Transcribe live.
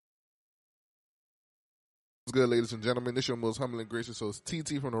What's good, ladies and gentlemen? This your most humble and gracious host,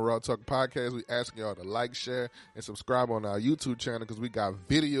 TT from the Raw Talk Podcast. We asking y'all to like, share, and subscribe on our YouTube channel because we got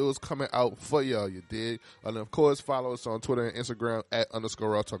videos coming out for y'all, you dig? And of course, follow us on Twitter and Instagram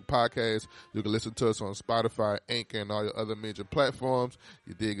 @_Raw Talk Podcast. You can listen to us on Spotify, Anchor, and all your other major platforms.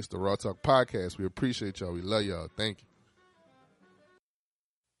 You dig? It's the Raw Talk Podcast. We appreciate y'all. We love y'all. Thank you.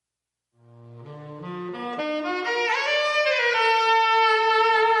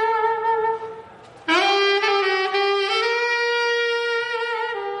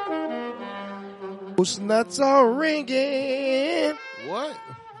 Those nuts are ringing. What?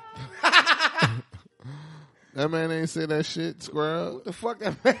 That man ain't say that shit, squirrel. What the fuck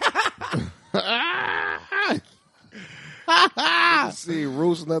that man? See,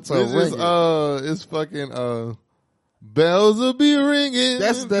 roost nuts are This ringing. is it's fucking bells will be ringing.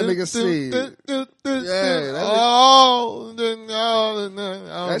 That's what that nigga see. Yeah,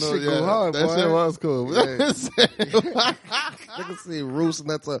 that shit go hard, That boy. shit was cool. Yeah. Nigga see, roast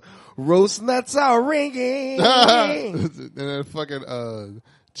nuts are ringing. And then fucking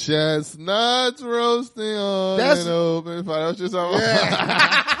chestnuts roasting on That's- an open fire. That's just all.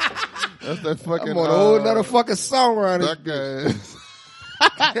 Yeah. That's that fucking. I'm on a whole nother fucking song around this that bitch.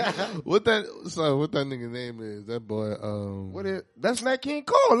 guy. What that nigga name is? That boy. What is? That's Nat King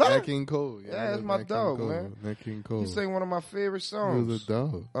Cole, huh? Nat King Cole. Yeah, that's my Nat King dog, Cole. man. Nat King Cole. He sang one of my favorite He songs. was a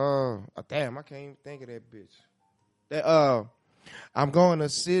dog. Damn, I can't even think of that bitch. That I'm gonna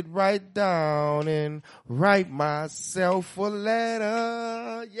sit right down and write myself a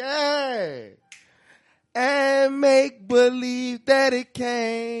letter, yeah, and make believe that it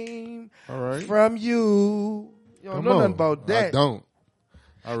came All right. from you. You don't Come know on. nothing about that. I don't.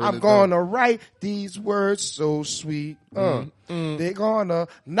 I really I'm gonna write these words so sweet. They're gonna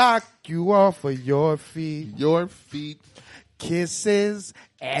knock you off of your feet. don't. Your feet. Kisses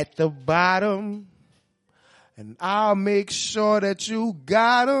at the bottom, and I'll make sure that you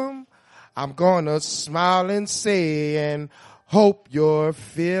got 'em. I'm gonna smile and say, and hope you're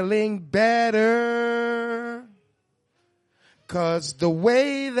feeling better. 'Cause the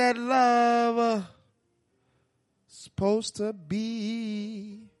way that love supposed to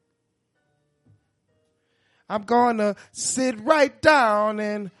be, I'm gonna sit right down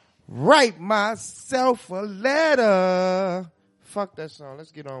and write myself a letter. Fuck that song.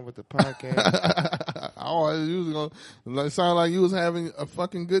 Let's get on with the podcast. You was gonna sound like you was having a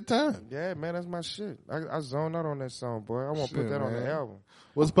fucking good time. Yeah, man, that's my shit. I zoned out on that song, boy. I won't put Shit, that on man. the album.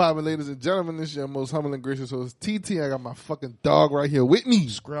 What's poppin', ladies and gentlemen? This is your most humble and gracious host, TT. I got my fucking dog right here with me.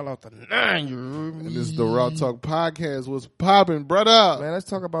 Scroll out the 9, you heard me? And this is the Raw Talk Podcast. What's poppin', brother? Man, let's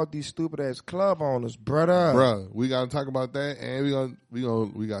talk about these stupid ass club owners, brother. Bruh, we gotta talk about that, and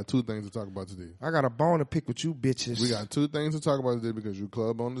we got two things to talk about today. I got a bone to pick with you bitches. We got two things to talk about today because your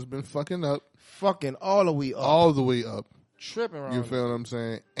club owners been fucking up fucking all the way up. all the way up. Tripping around. You feel what I'm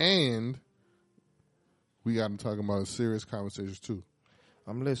saying? And we got to talk about serious conversations too.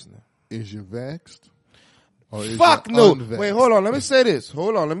 I'm listening. Is you vaxxed? Or is Fuck you no. unvaxxed? Wait, hold on. Let me say this.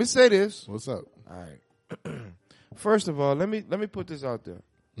 What's up? All right. First of all, let me put this out there.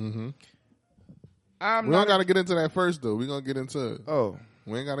 Mm-hmm. I'm We not don't got to get into that first though. We gonna get into it. Oh,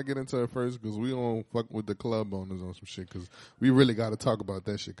 We ain't got to get into it first because we don't fuck with the club owners on some shit because we really got to talk about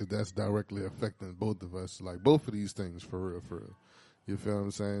that shit because that's directly affecting both of us. Like both of these things for real, for real. You feel what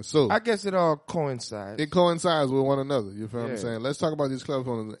I'm saying? So I guess it all coincides. it coincides with one another. You feel what I'm Yeah. saying? Let's talk about these club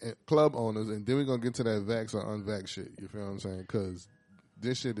owners, and then we're gonna get to that vax or unvax shit. You feel what I'm saying? Because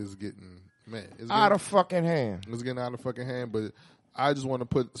this shit is getting it's out of fucking hand. it's getting out of fucking hand. But I just want to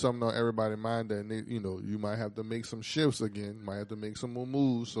put something on everybody's mind that you might have to make some shifts again, might have to make some more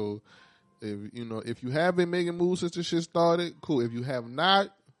moves. So if you have been making moves since the shit started, cool. If you have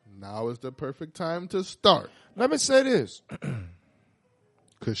not, now is the perfect time to start. Let me say this.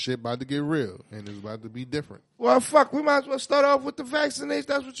 Cause shit about to get real and it's about to be different. Well, fuck, we might as well start off with the vaccination.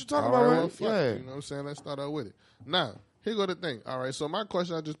 That's what you're talking All about, right, right? well, fuck, Yeah. You know what I'm saying? Let's start out with it. Now, here go the thing. All right, so my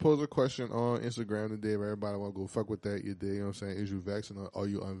question, I just posed a question on Instagram today. If everybody want to go fuck with that, you dig? You know what I'm saying? Is you vaccinated or are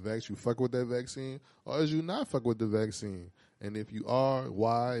you unvaxxed? You fuck with that vaccine or is you not fuck with the vaccine? And if you are,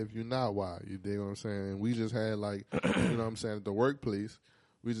 why? If you're not, why? You dig what I'm saying? And we just had like, you know what I'm saying, at the workplace,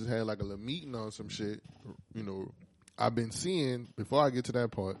 we just had like a little meeting on some shit. You know, I've been seeing, before I get to that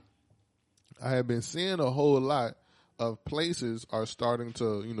part, I have been seeing a whole lot of places are starting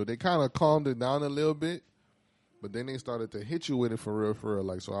to, they kind of calmed it down a little bit, but then they started to hit you with it for real, for real.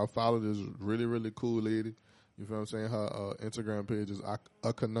 Like, so I followed this really, really cool lady. You feel what I'm saying? Her Instagram page is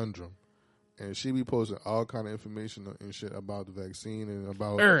a conundrum. and she be posting all kind of information and shit about the vaccine and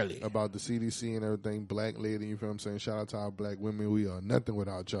about the CDC and everything. Black lady, you feel what I'm saying? Shout out to our black women. We are nothing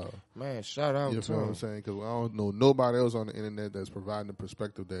without y'all. Man, shout out you to feel what I'm saying? Because I don't know nobody else on the internet that's providing the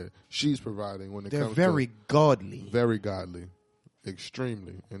perspective that she's providing when it They're comes very to godly. very godly,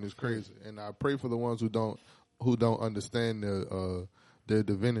 extremely, and it's crazy. And I pray for the ones who don't understand their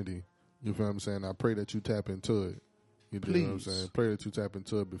divinity. You feel what I'm saying? I pray that you tap into it. You know what I'm saying? Pray that you tap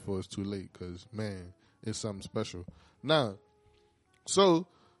into it before it's too late, because man, it's something special. Now, so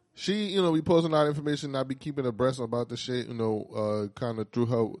she, we posting a lot of information. I be keeping abreast about the shit, kind of through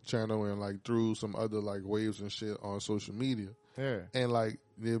her channel and like through some other like waves and shit on social media. Yeah. And like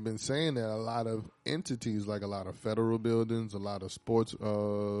they've been saying that a lot of entities, like a lot of federal buildings, a lot of sports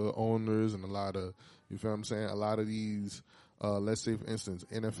owners, and a lot of, you feel what I'm saying? A lot of these, let's say for instance,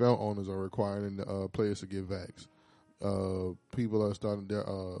 NFL owners are requiring players to get vaxxed. People are starting their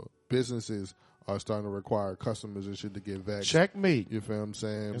businesses are starting to require customers and shit to get vaccinated. Checkmate. You feel what I'm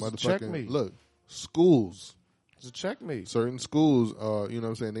saying? It's a checkmate. Look, schools. It's a checkmate. Certain schools, you know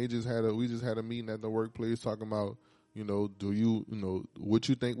what I'm saying? We just had a meeting at the workplace talking about, what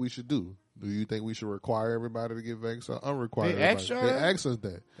you think we should do? Do you think we should require everybody to get vaccinated or unrequire They asked everybody? They asked us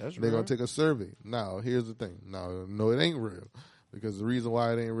that. That's They're going real. to take a survey. Now, here's the thing. No, it ain't real. Because the reason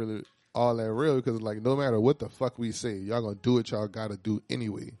why it ain't really all that real, because like no matter what the fuck we say, y'all gonna do what y'all gotta do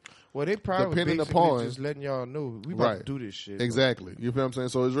anyway. Well, they probably Depending basically upon- just letting y'all know we about to do this shit. Exactly. You feel what I'm saying?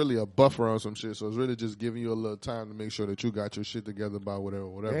 So it's really a buffer on some shit. So it's really just giving you a little time to make sure that you got your shit together about whatever.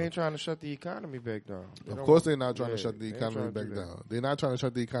 They ain't trying to shut the economy back down. Of course they're not trying to shut the they ain't economy trying to back do that. down. They're not trying to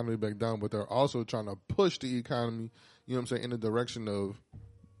shut the economy back down, but they're also trying to push the economy, you know what I'm saying, in the direction of,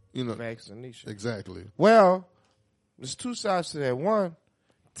 Vaccination. exactly. Well, there's two sides to that. One,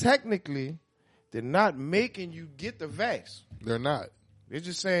 technically, they're not making you get the vax. They're not. They're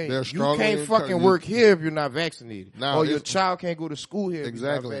just saying They're you strongly can't fucking encourage- work here if you're not vaccinated. Now, or your it's- child can't go to school here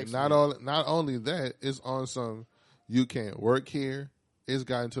Exactly. if you're not vaccinated. Not only that, it's on some, you can't work here. It's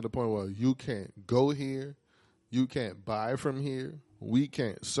gotten to the point where you can't go here. You can't buy from here. We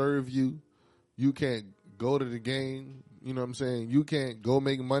can't serve you. You can't go to the game. You know what I'm saying? You can't go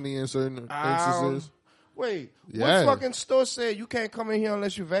make money in certain instances. Wait, Yeah. what fucking store said you can't come in here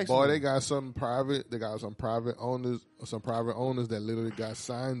unless you're vaccinated? Boy, they got some private owners that literally got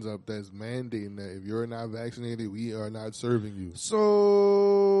signs up that's mandating that if you're not vaccinated, we are not serving you.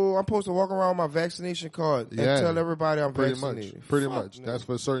 So I'm supposed to walk around with my vaccination card and Yeah. tell everybody I'm Pretty vaccinated. much. Fuck, nigga. That's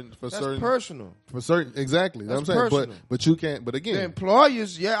for certain. That's personal. For certain, exactly. That's what I'm That's saying. personal. But you can't. But The again,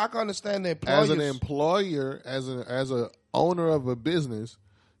 employers, yeah, I can understand the employers. as an employer, as a owner of a business,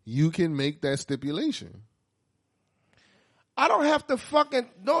 you can make that stipulation. I don't have to fucking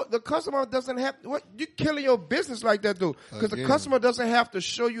no. The customer doesn't have. What you killing your business like that, dude? Because the Again. customer doesn't have to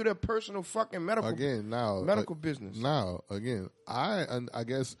show you their personal fucking medical business. Now, again, I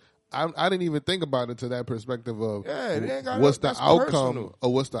guess I didn't even think about it to that perspective of Yeah, it ain't got what's the that's outcome personal.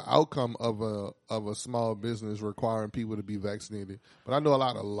 or what's the outcome of a small business requiring people to be vaccinated. But I know a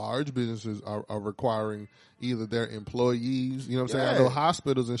lot of large businesses are requiring either their employees. You know what I'm saying? I Yeah. know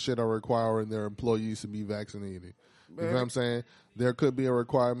hospitals and shit are requiring their employees to be vaccinated. You know what I'm saying? There could be a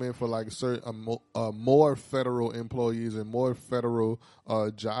requirement for like certain more federal employees and more federal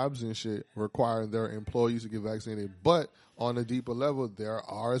jobs and shit requiring their employees to get vaccinated. But on a deeper level, there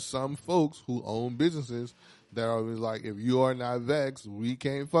are some folks who own businesses that are like, if you are not vaxxed, we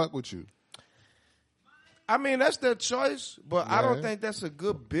can't fuck with you. I mean, that's their choice, but I don't Yeah. think that's a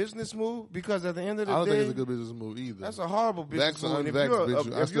good business move because at the end of the I don't day, think it's a good business move either. that's a horrible business Vax or move. And if unvaxxed, you're,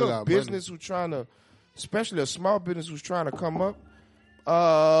 bitch, I if still you're a got business who's trying to, especially a small business who's trying to come up,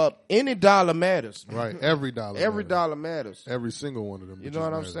 any dollar matters. Right, every dollar. Every matters. dollar matters. Every single one of them. You bitches know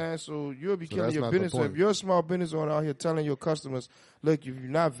what I'm matter. saying? So you'll be So killing that's your not the business. So point. if you're a small business owner out here telling your customers, look, if you're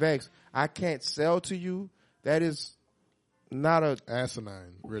not vaxxed, I can't sell to you, that is not a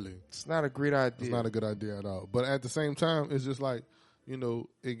Asinine, really. it's not a great idea. It's not a good idea at all. But at the same time, it's just like,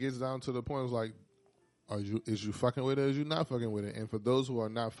 it gets down to the point. It's like, is you fucking with it? Or is you not fucking with it? And for those who are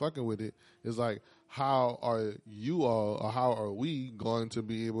not fucking with it, it's like, how are you all, or how are we going to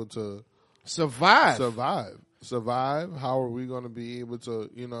be able to survive. survive? How are we going to be able to,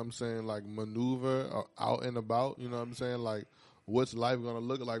 like maneuver out and about? You know what I'm saying? Like, what's life going to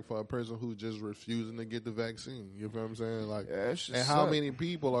look like for a person who's just refusing to get the vaccine? You feel what I'm saying? Like, Yeah, it's just and how suck. many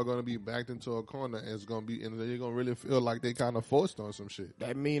people are going to be backed into a corner and it's going to be, and they're going to really feel like they kind of forced on some shit.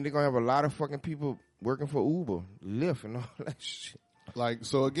 That mean they're gonna have a lot of fucking people working for Uber, Lyft, and all that shit. Like,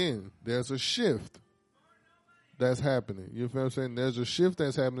 so again, there's a shift that's happening. You feel what I'm saying? There's a shift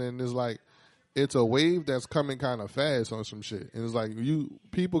that's happening, and it's like, it's a wave that's coming kind of fast on some shit. And it's like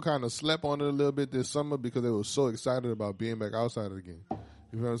people kind of slept on it a little bit this summer because they were so excited about being back outside again.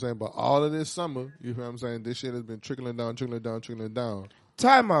 You feel what I'm saying? But all of this summer, you feel what I'm saying, this shit has been trickling down.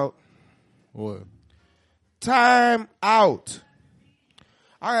 Time out. What? Time out.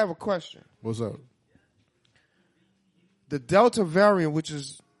 I have a question. What's up? The Delta variant, which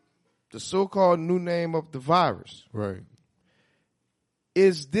is the so-called new name of the virus, Right.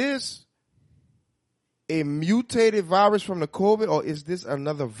 is this a mutated virus from the COVID, or is this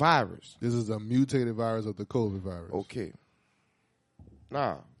another virus? This is a mutated virus of the COVID virus. Okay.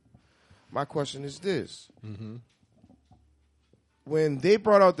 Now, my question is this. Mm-hmm. When they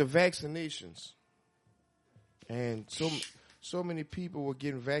brought out the vaccinations and so many people were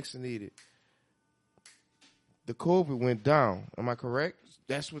getting vaccinated, the COVID went down. Am I correct?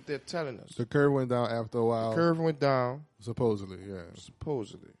 That's what they're telling us. The curve went down after a while. The curve went down. Supposedly, yeah.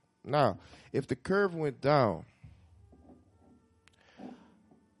 Supposedly. Now, if the curve went down,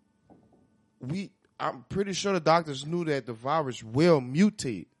 I'm pretty sure the doctors knew that the virus will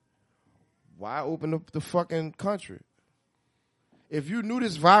mutate. Why open up the fucking country? If you knew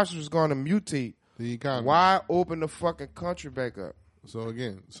this virus was going to mutate, The economy. why open the fucking country back up? So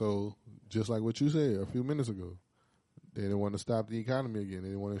again, just like what you said a few minutes ago, they didn't want to stop the economy again. They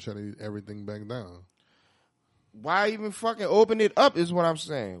didn't want to shut everything back down. Why even fucking open it up is what I'm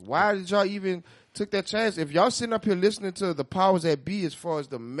saying. Why did y'all even took that chance? If y'all sitting up here listening to the powers that be as far as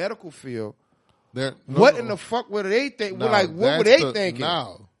the medical field, what in the fuck would they think? No, what were they thinking?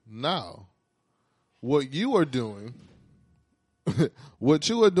 Now, what you are doing, what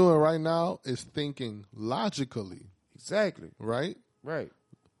you are doing right now is thinking logically, Exactly. right? Right.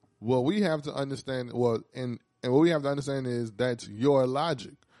 What we have to understand, and what we have to understand is that's your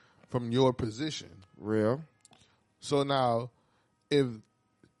logic from your position. Real. So now, if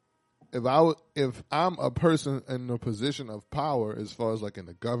I'm a person in a position of power, as far as like in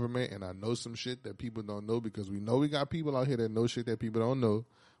the government, and I know some shit that people don't know, because we know we got people out here that know shit that people don't know.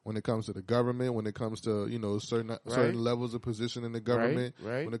 When it comes to the government, when it comes to certain levels of position in the government,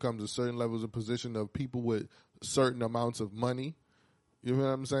 Right. when it comes to certain levels of position of people with certain amounts of money. You know what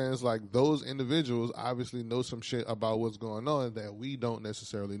I'm saying? It's like those individuals obviously know some shit about what's going on that we don't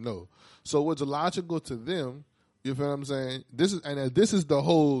necessarily know. So what's logical to them, you feel what I'm saying? This is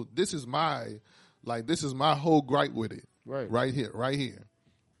my whole gripe with it. Right here.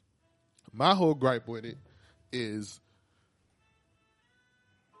 My whole gripe with it is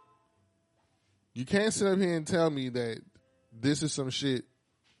you can't sit up here and tell me that this is some shit.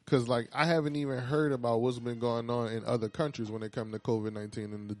 Because, like, I haven't even heard about what's been going on in other countries when it comes to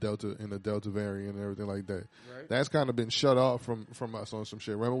COVID-19 and the Delta variant and everything like that. Right. That's kind of been shut off from us on some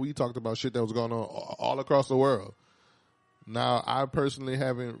shit. Remember, we talked about shit that was going on all across the world. Now, I personally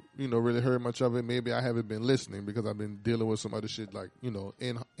haven't, really heard much of it. Maybe I haven't been listening because I've been dealing with some other shit, like,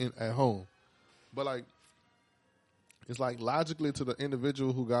 at home. But, like, it's like logically to the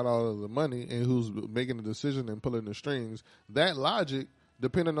individual who got all of the money and who's making the decision and pulling the strings, that logic,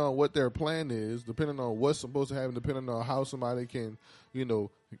 depending on what their plan is, depending on what's supposed to happen, depending on how somebody can,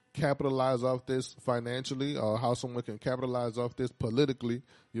 capitalize off this financially, or how someone can capitalize off this politically,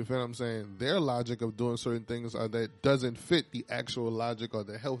 you feel what I'm saying? Their logic of doing certain things that doesn't fit the actual logic or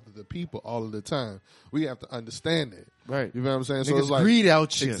the health of the people all of the time. We have to understand that. Right. You feel what I'm saying? Niggas So it's like greed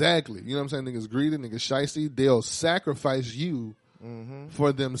out shit. Exactly. You know what I'm saying? Niggas greedy, niggas shicey. They'll sacrifice you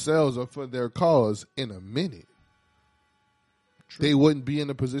for themselves or for their cause in a minute. True. They wouldn't be in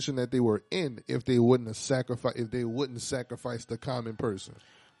the position that they were in if they wouldn't sacrifice the common person.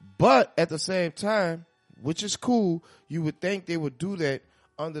 But at the same time, which is cool, you would think they would do that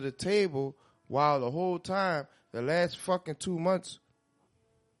under the table, while the whole time, the last fucking 2 months,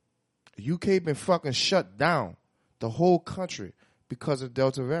 UK been fucking shut down, the whole country, because of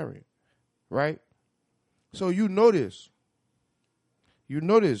Delta variant, right? So you know this.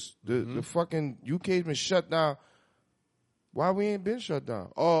 The fucking UK's been shut down. Why we ain't been shut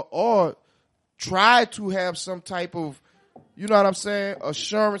down? Or try to have some type of, you know what I'm saying,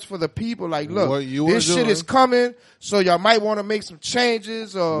 assurance for the people. Like, look, this shit is coming, so y'all might want to make some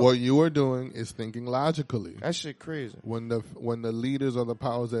changes. Or what you are doing is thinking logically. That shit crazy. When the leaders of the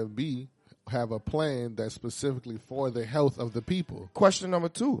powers that be have a plan that's specifically for the health of the people. Question number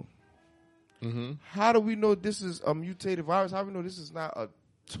 2. How do we know this is a mutated virus? How do we know this is not a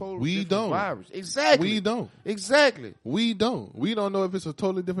totally different virus? Exactly. We don't. Exactly. We don't. We don't know if it's a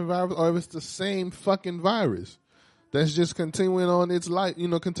totally different virus or if it's the same fucking virus that's just continuing on its life,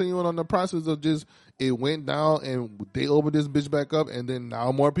 continuing on the process of just, it went down and they opened this bitch back up and then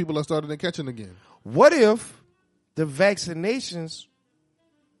now more people are starting to catch it again. What if the vaccinations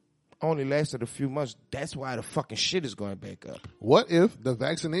only lasted a few months. That's why the fucking shit is going back up. What if the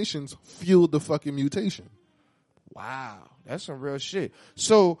vaccinations fueled the fucking mutation? Wow, that's some real shit.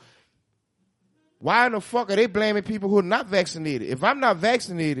 So why in the fuck are they blaming people who are not vaccinated? If I'm not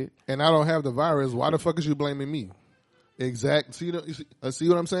vaccinated and I don't have the virus, why the fuck is you blaming me? Exact. See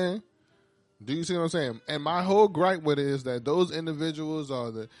what I'm saying? Do you see what I'm saying? And my whole gripe with it is that those individuals or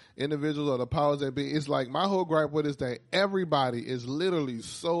the powers that be, it's like my whole gripe with it is that everybody is literally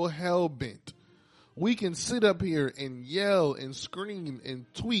so hell bent. We can sit up here and yell and scream and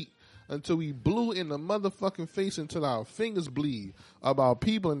tweet until we blue in the motherfucking face until our fingers bleed about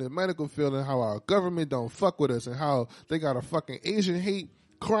people in the medical field and how our government don't fuck with us and how they got a fucking Asian hate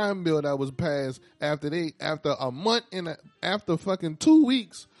crime bill that was passed after a month and after fucking 2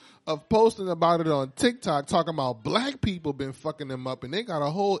 weeks of posting about it on TikTok, talking about black people been fucking them up, and they got a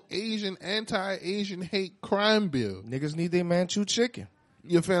whole anti-Asian hate crime bill. Niggas need their Manchu chicken.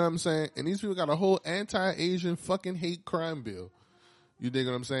 You feel what I'm saying? And these people got a whole anti-Asian fucking hate crime bill. You dig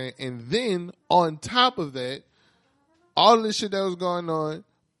what I'm saying? And then on top of that, all of this shit that was going on,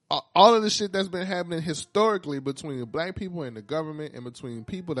 all of the shit that's been happening historically between black people and the government and between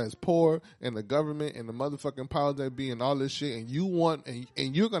people that's poor and the government and the motherfucking powers that be and all this shit, and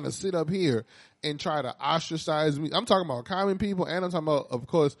you're gonna sit up here and try to ostracize me. I'm talking about common people and I'm talking about, of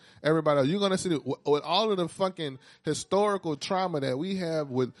course, everybody else. You're gonna sit with all of the fucking historical trauma that we have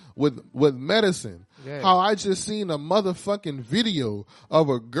with medicine. Yeah. How I just seen a motherfucking video of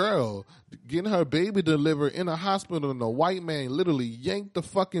a girl getting her baby delivered in a hospital and a white man literally yanked the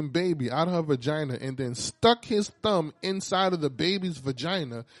fucking baby out of her vagina and then stuck his thumb inside of the baby's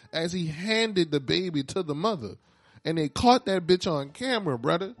vagina as he handed the baby to the mother. And they caught that bitch on camera,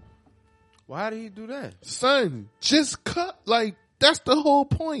 brother. Why did he do that? Son, just cut. Like, that's the whole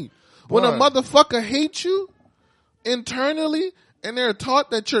point. When a motherfucker hates you internally and they're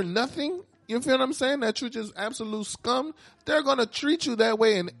taught that you're nothing, you feel what I'm saying? That you're just absolute scum, they're going to treat you that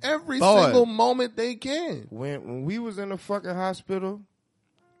way in every single moment they can. When we was in the fucking hospital,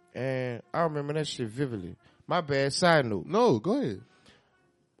 and I remember that shit vividly. My bad, side note. No, go ahead.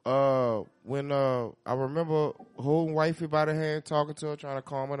 When I remember holding wifey by the hand, talking to her, trying to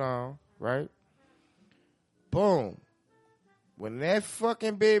calm her down, right? Boom. When that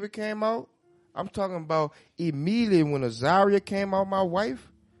fucking baby came out, I'm talking about immediately when Azaria came out, my wife,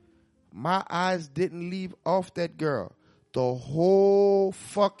 my eyes didn't leave off that girl. The whole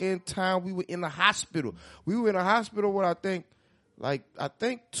fucking time we were in the hospital. We were in the hospital what I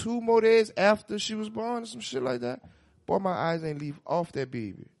think 2 more days after she was born or some shit like that. Boy, my eyes ain't leave off that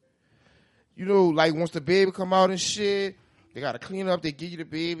baby. You know, like once the baby come out and shit, they got to clean up. They give you the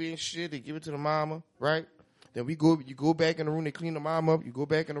baby and shit. They give it to the mama, right? Then you go back in the room. They clean the mama up. You go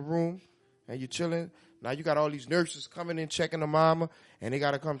back in the room and you're chilling. Now you got all these nurses coming in, checking the mama, and they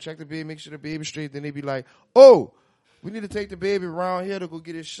got to come check the baby, make sure the baby's straight. Then they be like, oh, we need to take the baby around here to go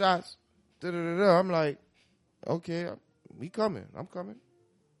get his shots. Da-da-da-da. I'm like, okay, we coming. I'm coming.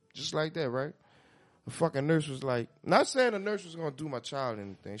 Just like that, right? The fucking nurse was like, not saying the nurse was going to do my child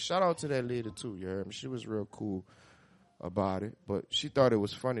anything. Shout out to that lady, too, you heard me? She was real cool about it, but she thought it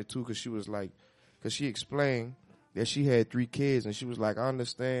was funny, too, because she was like, because she explained that she had 3 kids, and she was like, I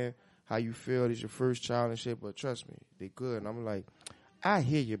understand how you feel. It's your first child and shit, but trust me, they good. And I'm like, I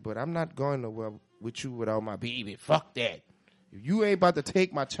hear you, but I'm not going nowhere with you without my baby. Fuck that. If you ain't about to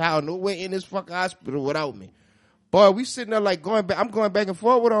take my child nowhere in this fucking hospital without me. Boy, we sitting there like going back. I'm going back and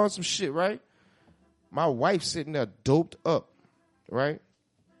forth with her on some shit, right? My wife sitting there doped up, right?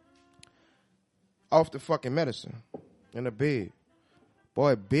 Off the fucking medicine in the bed.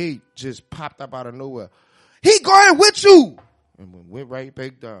 Boy, big just popped up out of nowhere. He going with you! And went right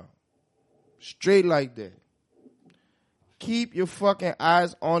back down. Straight like that. Keep your fucking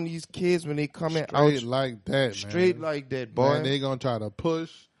eyes on these kids when they coming out. Straight like that, Straight like that, boy. Man, they gonna try to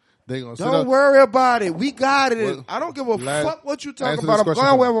push. They gonna Don't worry about it. We got it. I don't give a fuck what you talking about. I'm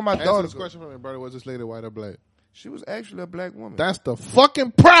going wherever my daughter. This question for me, brother. Was this lady white or black? She was actually a black woman. That's the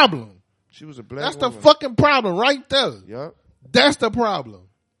fucking problem. She was a black woman. That's the fucking problem right there. Yep. That's the problem.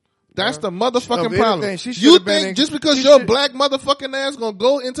 That's the motherfucking problem. You think just because your black motherfucking ass gonna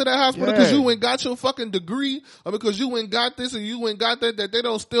go into that hospital because you went got your fucking degree or because you went got this and you went got that they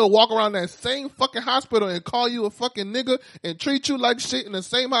don't still walk around that same fucking hospital and call you a fucking nigga and treat you like shit in the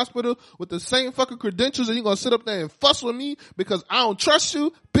same hospital with the same fucking credentials and you gonna sit up there and fuss with me because I don't trust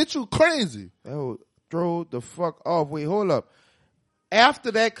you? Bitch, you crazy. Oh, throw the fuck off. Wait, hold up.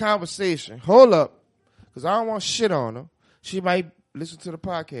 After that conversation, hold up, because I don't want shit on her. She might listen to the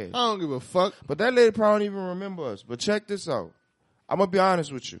podcast. I don't give a fuck. But that lady probably don't even remember us. But check this out. I'm going to be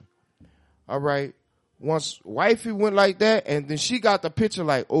honest with you. All right. once wifey went like that, and then she got the picture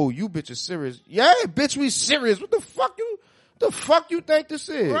like, oh, you bitch is serious. Yeah, bitch, we serious. What the fuck you think this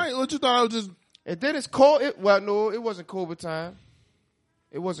is? Right. What you thought I was just... And then it's cold. No, it wasn't COVID time.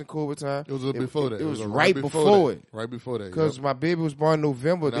 It wasn't COVID time. It was before that. It was right before it. Right before that. Because my baby was born in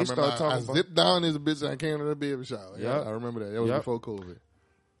November. They started talking about... I zipped down this bitch and I came to the baby shower. Yeah, I remember that. That was before COVID.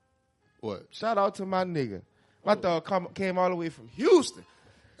 What? Shout out to my nigga. My dog came all the way from Houston.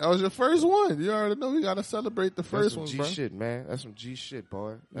 That was your first one. You already know we got to celebrate the first one, bro. That's some G shit, man. That's some G shit,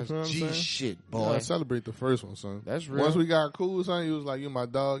 boy. That's G shit, boy. You got to celebrate the first one, son. That's real. Once we got cool, son, you was like, you my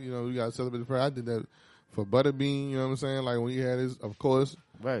dog. You know, we got to celebrate the first. I did that for Butterbean, you know what I'm saying? Like when he had his, of course.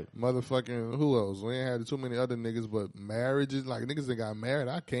 Right. Motherfucking, who else? We ain't had too many other niggas, but marriages, like niggas that got married,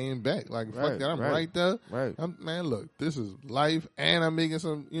 I came back. Like, fuck that, I'm right there. Right. Man, look, this is life, and I'm making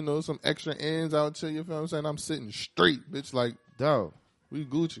some, you know, some extra ends out here, you feel what I'm saying? I'm sitting straight, bitch, like, dog. We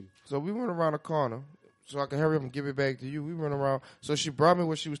Gucci. So we went around the corner, so I can hurry up and give it back to you. We went around, so she brought me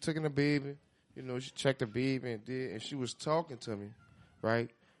when she was taking the baby. You know, she checked the baby and she was talking to me, right?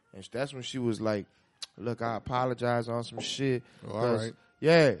 And that's when she was like, look, I apologize on some shit. Oh, all right.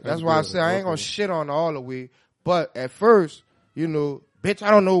 Yeah, that's why I said I ain't gonna shit on all the way. But at first, you know, bitch,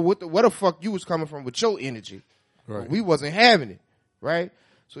 I don't know where the fuck you was coming from with your energy. Right. We wasn't having it, right?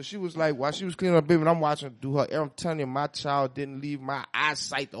 So she was like, while she was cleaning up baby, and I'm watching her do her. I'm telling you, my child didn't leave my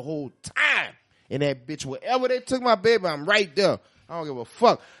eyesight the whole time. And that bitch, wherever they took my baby, I'm right there. I don't give a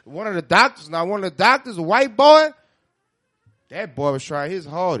fuck. One of the doctors, a white boy, that boy was trying his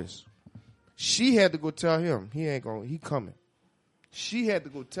hardest. She had to go tell him, he coming. She had to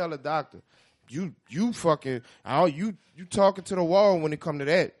go tell the doctor, you fucking, you talking to the wall when it come to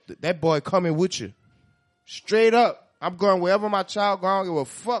that. That boy coming with you. Straight up. I'm going wherever my child go. I don't give a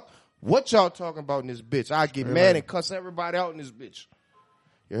fuck what y'all talking about in this bitch. I get mad and cuss everybody out in this bitch.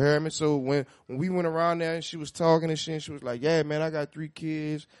 You heard me? So when we went around there and she was talking and shit, and she was like, yeah, man, I got 3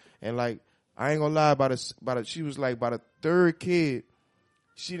 kids. And like, I ain't gonna lie, she was like, by the 3rd kid,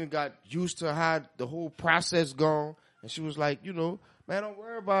 she done got used to how the whole process gone. And she was like, you know, man, don't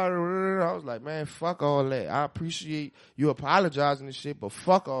worry about it. I was like, man, fuck all that. I appreciate you apologizing and shit, but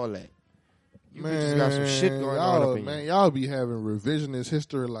fuck all that. You just got some shit going on up in you. Y'all be having revisionist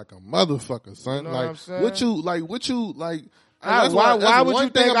history like a motherfucker, son. You know like, what I'm saying? Why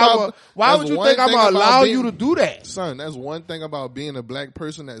would you think I'm gonna allow you to do that? Son, that's one thing about being a black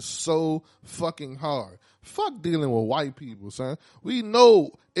person that's so fucking hard. Fuck dealing with white people, son. We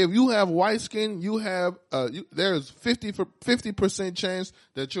know if you have white skin, you have there's 50% chance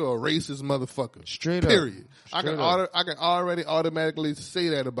that you're a racist motherfucker. Straight period. up. I can already automatically say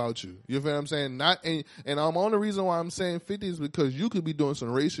that about you. You feel what I'm saying? And I'm on the reason why I'm saying 50 is because you could be doing some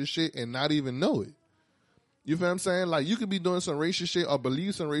racist shit and not even know it. You feel what I'm saying? Like, you could be doing some racist shit or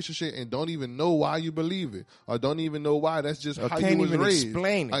believe some racist shit and don't even know why you believe it. Or don't even know why. That's just how you was raised.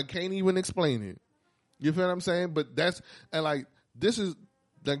 I can't even explain it. You feel what I'm saying? But that's the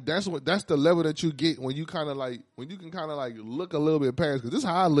level that you get when you kind of like, when you can kind of like look a little bit past. Because this is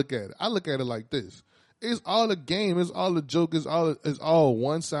how I look at it. I look at it like this. It's all a game. It's all a joke. It's all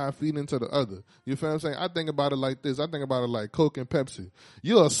one side feeding into the other. You feel what I'm saying? I think about it like this. I think about it like Coke and Pepsi.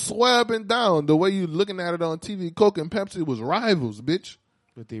 You're swabbing down the way you looking at it on TV. Coke and Pepsi was rivals, bitch.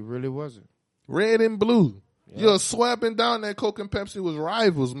 But they really wasn't. Red and blue. Yep. You're swapping down that Coke and Pepsi was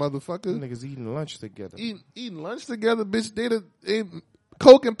rivals, motherfucker. Them niggas eating lunch together. Eating lunch together, bitch.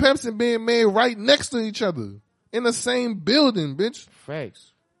 Coke and Pepsi being made right next to each other in the same building, bitch.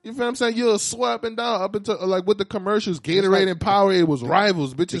 Facts. You feel what I'm saying? You're swapping down up into like with the commercials, Gatorade and Powerade was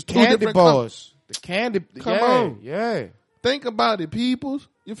rivals, bitch. It's 2 different bars. The candy. Come on. Yeah. Think about it, peoples.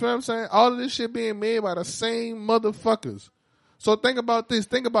 You feel what I'm saying? All of this shit being made by the same motherfuckers. So think about this.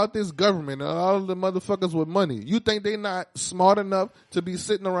 Think about this government and all of the motherfuckers with money. You think they not smart enough to be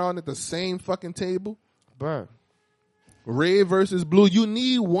sitting around at the same fucking table? Bruh. Red versus blue. You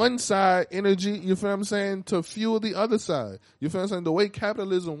need one side energy, you feel what I'm saying, to fuel the other side. You feel what I'm saying? The way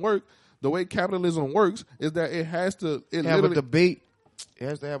capitalism works is that it has to have a debate. It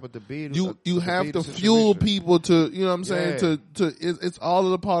has to have a debate. You have to fuel people to, you know what I'm saying, it's all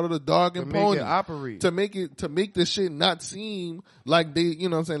of the part of the dog and pony. Make it operate. To make the shit not seem like they, you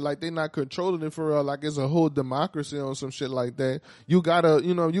know what I'm saying, like they not controlling it for real, like it's a whole democracy on some shit like that. You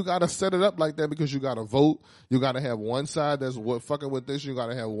gotta set it up like that because you gotta vote. You gotta have one side that's fucking with this. You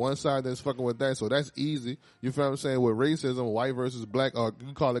gotta have one side that's fucking with that. So that's easy. You feel what I'm saying? With racism, white versus black, or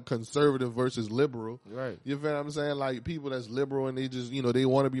you call it conservative versus liberal. Right. You feel what I'm saying? Like people that's liberal and they just, you know, they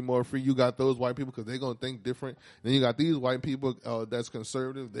want to be more free. You got those white people because they're going to think different. Then you got these white people that's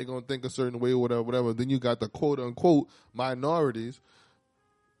conservative. They're going to think a certain way, whatever. Then you got the quote-unquote minorities.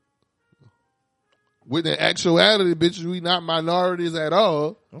 With the actuality, bitches, we not minorities at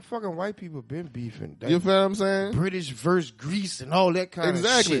all. Them fucking white people been beefing. You feel what I'm saying? British versus Greece and all that kind of shit.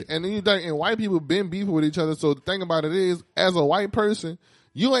 Exactly. And then you think, and white people been beefing with each other. So the thing about it is, as a white person,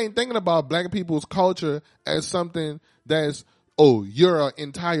 you ain't thinking about black people's culture as something that's, oh, you're an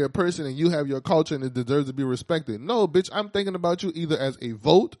entire person and you have your culture and it deserves to be respected. No, bitch, I'm thinking about you either as a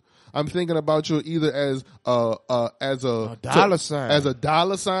vote. I'm thinking about you either as a dollar sign. As a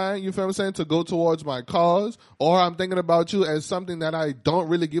dollar sign, you feel what I'm saying, to go towards my cause, or I'm thinking about you as something that I don't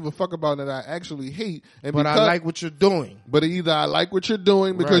really give a fuck about and that I actually hate. And but I like what you're doing. But either I like what you're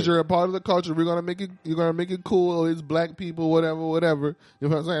doing because Right. you're a part of the culture, you're gonna make it cool, or it's black people, whatever. You know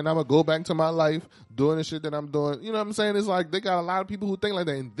what I'm saying? I'm gonna go back to my life doing the shit that I'm doing. You know what I'm saying? It's like they got a lot of people who think like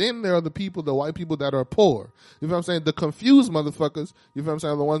that. And then there are the people, the white people that are poor. You know what I'm saying? The confused motherfuckers, you know what I'm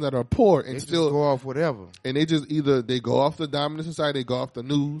saying, the ones that are poor and They still just go off whatever. and they just either they go off the dominant society, they go off the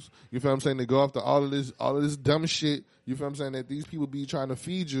news. You feel what I'm saying? They go off the all of this dumb shit. You feel what I'm saying? That these people be trying to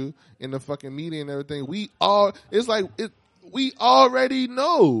feed you in the fucking media and everything. We already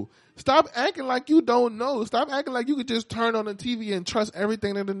know. Stop acting like you don't know. Stop acting like you could just turn on the TV and trust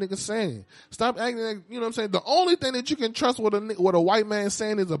everything that the nigga's saying. Stop acting like, you know what I'm saying? The only thing that you can trust what a white man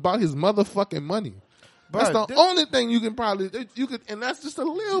saying is about his motherfucking money. That's the only thing you can and that's just a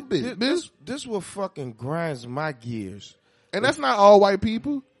little bit, bitch. This what fucking grinds my gears. And that's not all white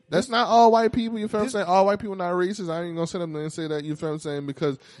people. That's not all white people. You feel what I'm saying? All white people not racist. I ain't gonna sit up there and say that. You feel what I'm saying?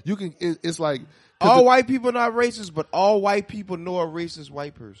 Because you can. It's like all white people not racist, but all white people know a racist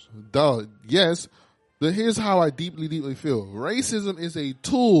white person. Dog. Yes. But here's how I deeply, deeply feel. Racism is a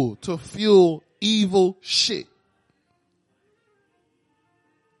tool to fuel evil shit.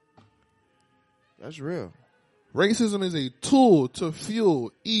 That's real. Racism is a tool to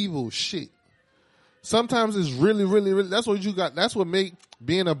fuel evil shit. Sometimes it's really, really, really, that's what you got. That's what make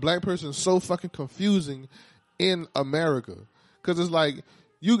being a black person so fucking confusing in America. Cause it's like,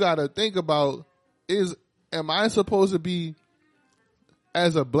 you gotta think about, am I supposed to be,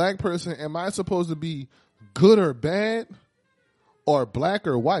 as a black person, am I supposed to be good or bad, or black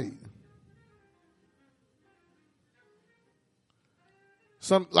or white? It's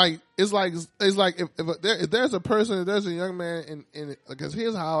like if there's a person, if there's a young man in because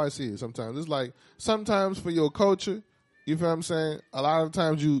here's how I see it sometimes. It's like sometimes for your culture, you feel what I'm saying? A lot of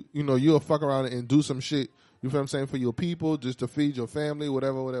times you'll fuck around and do some shit, you feel what I'm saying, for your people, just to feed your family,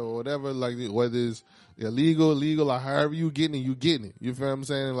 whatever, like whether it's illegal, legal, or however you getting it, you getting it. You feel what I'm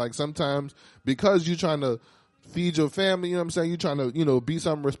saying? Like sometimes because you trying to feed your family, you know what I'm saying, you trying to, be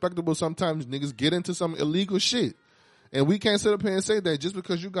something respectable, sometimes niggas get into some illegal shit. And we can't sit up here and say that just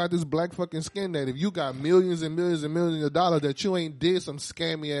because you got this black fucking skin, that if you got millions and millions and millions of dollars, that you ain't did some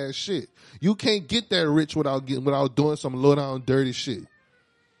scammy ass shit. You can't get that rich without doing some low down dirty shit.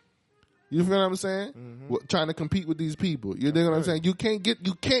 You feel what I'm saying? Mm-hmm. Trying to compete with these people. You know what I'm saying? You can't get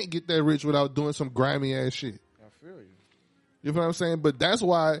that rich without doing some grimy ass shit. I feel you. You feel what I'm saying? But that's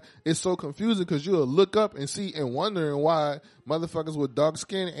why it's so confusing, because you'll look up and see and wondering why motherfuckers with dark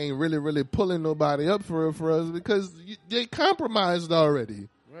skin ain't really, really pulling nobody up for us, because they compromised already.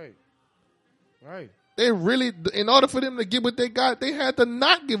 Right. They really, in order for them to get what they got, they had to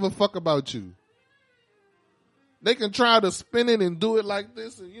not give a fuck about you. They can try to spin it and do it like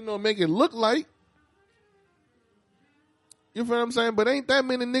this and, make it look like. You feel what I'm saying? But ain't that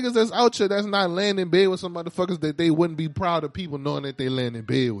many niggas that's out here that's not laying in bed with some motherfuckers that they wouldn't be proud of people knowing that they laying in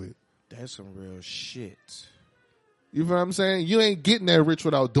bed with. That's some real shit. You feel what I'm saying? You ain't getting that rich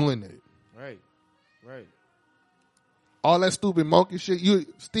without doing that. Right. All that stupid monkey shit.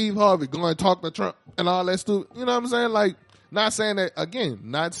 Steve Harvey going to talk to Trump and all that stupid. You know what I'm saying? Like, not saying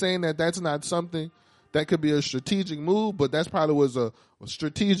that that's not something that could be a strategic move, but that's probably was a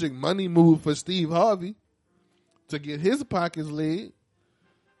strategic money move for Steve Harvey to get his pockets laid.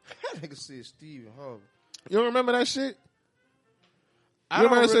 I can see Steve Harvey. You don't remember that shit?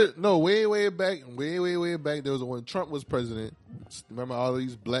 Way back. There was when Trump was president. Remember all of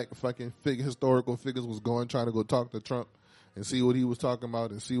these black fucking historical figures was trying to go talk to Trump and see what he was talking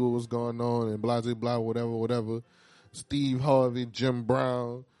about and see what was going on and blah, blah, blah, whatever. Steve Harvey, Jim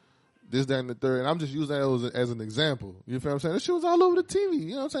Brown, this, that, and the third. And I'm just using that as an example. You feel what I'm saying? This shit was all over the TV.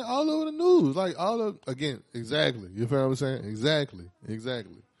 You know what I'm saying? All over the news. Like, exactly. You feel what I'm saying? Exactly.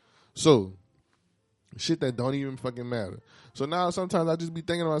 So, shit that don't even fucking matter. So now sometimes I just be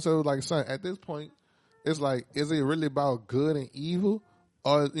thinking to myself, like, son, at this point, it's like, is it really about good and evil?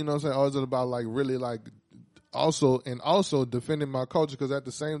 Or, you know what I'm saying? Or is it about, like, really, like, also defending my culture? Because at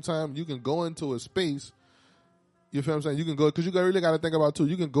the same time, you can go into a space. You feel what I'm saying? You can go, because you really got to think about too.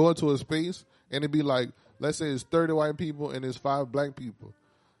 You can go into a space and it'd be like, let's say it's 30 white people and it's 5 black people.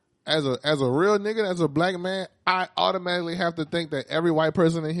 as a real nigga, as a black man, I automatically have to think that every white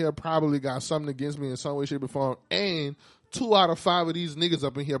person in here probably got something against me in some way, shape, or form. And 2 out of 5 of these niggas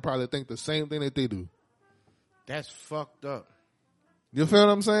up in here probably think the same thing that they do. That's fucked up. You feel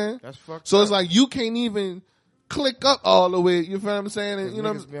what I'm saying? That's fucked So up. it's like you can't even click up all the way. You feel what I'm saying? And, you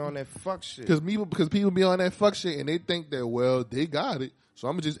know, niggas be on that fuck shit. because people be on that fuck shit and they think that, well, they got it, so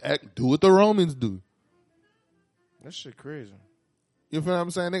I'm gonna just do what the Romans do. That shit crazy. You feel what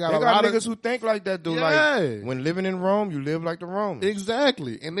I'm saying? They got They a got lot niggas of who think like that, dude. Yeah. Like, when living in Rome, you live like the Romans.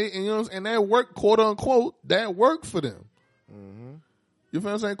 exactly, and you know, and that work, quote unquote, that worked for them. Mm-hmm. You feel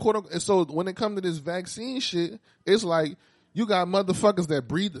what I'm saying? Quote unquote. And so when it comes to this vaccine shit, it's like you got motherfuckers that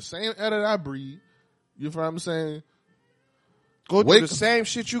breathe the same air that I breathe. You feel what I'm saying? Go through the same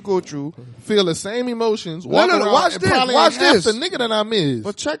shit you go through. Feel the same emotions. Walk no, around watch and this, probably watch ain't half this. the nigga that I'm is.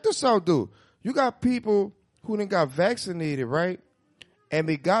 But check this out, dude. You got people who done got vaccinated, right? And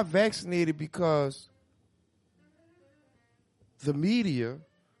they got vaccinated because the media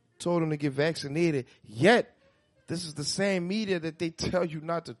told them to get vaccinated. Yet, this is the same media that they tell you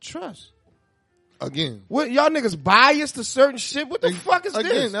not to trust. Again. What, y'all niggas biased to certain shit? What the fuck is Again,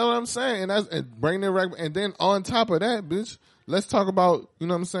 this? that's what I'm saying. And bring the record. And then on top of that, bitch, let's talk about, you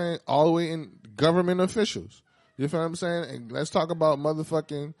know what I'm saying, all the way in government officials. You feel what I'm saying? And let's talk about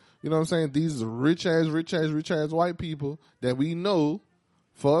motherfucking, you know what I'm saying, these rich ass white people that we know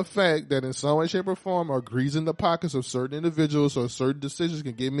for a fact that in some way, shape, or form are greasing the pockets of certain individuals so certain decisions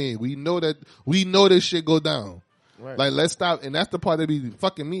can get made. We know this shit go down. Right. Like, let's stop. And that's the part that be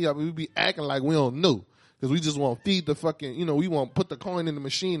fucking me up. We be acting like we don't know. Because we just want to feed the fucking, you know, we want to put the coin in the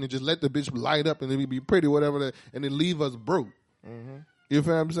machine and just let the bitch light up and then we be pretty, whatever, and then leave us broke. Mm-hmm. You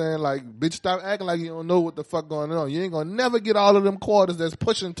feel what I'm saying? Like, bitch, stop acting like you don't know what the fuck going on. You ain't gonna never get all of them quarters that's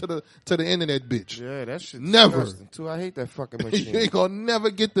pushing to the end of that bitch. Yeah, that shit Never. disgusting, too. I hate that fucking You machine. ain't gonna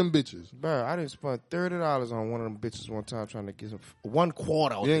never get them bitches. Bro, I didn't spend $30 on one of them bitches one time trying to get some 1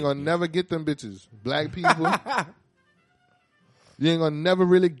 quarter. You ain't gonna never get them bitches. Black people. You ain't gonna never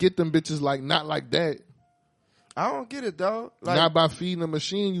really get them bitches like, not like that. I don't get it, dog. Like, Not by feeding a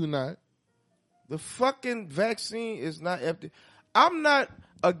machine, you not. the fucking vaccine is not empty. I'm not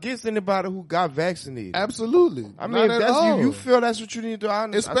against anybody who got vaccinated. Absolutely. I mean, Not if at that's all. you feel that's what you need to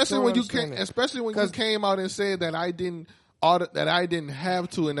do. Especially when you Because came out and said that I didn't have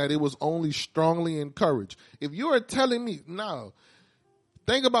to and that it was only strongly encouraged. If you are telling me no,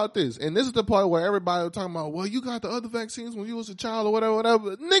 think about this, and this is the part where everybody was talking about, well, you got the other vaccines when you was a child or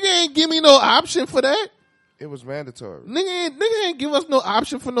whatever. Nigga ain't give me no option for that. it was mandatory. Nigga ain't give us no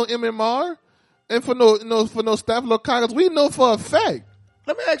option for no MMR and for no staphylococcus. We know for a fact.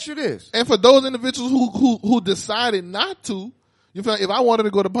 Let me ask you this. And for those individuals who decided not to, you feel, if I wanted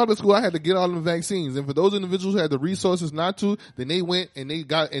to go to public school, I had to get all the vaccines. And for those individuals who had the resources not to, then they went and they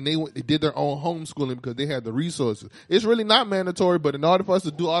did their own homeschooling because they had the resources. It's really not mandatory, but in order for us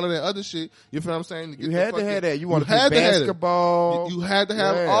to do all of that other shit, you feel what I'm saying? You had to have that. You want to play basketball. You had to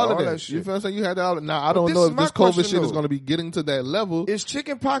have all of that. You feel what I'm saying? You had to all. Now I don't know if this COVID shit is going to be getting to that level. Is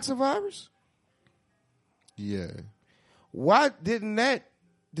chickenpox a virus? Yeah. Why did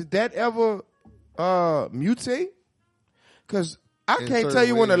that ever mutate? Because I In can't certain tell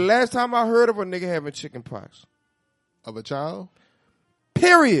you when the ways. last time I heard of a nigga having chickenpox. Of a child?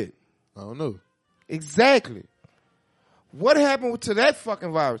 Period. I don't know. Exactly. What happened to that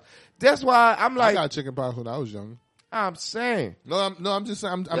fucking virus? That's why I'm I like, got chickenpox when I was young. I'm saying. I'm just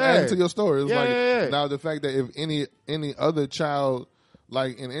saying, I'm Yeah. adding to your story. It's Yeah, like, yeah. now the fact that if any other child,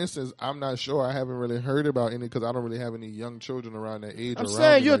 like in instance, I'm not sure. I haven't really heard about any because I don't really have any young children around that age. I'm around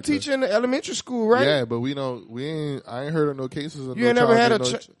saying me you're like a teacher in the elementary school, right? Yeah, but I ain't heard of no cases of You no ain't never child had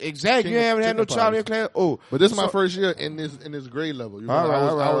getting exactly. You haven't had no child in your class. Oh, But this is my So- first year in this grade level. You know, All right, I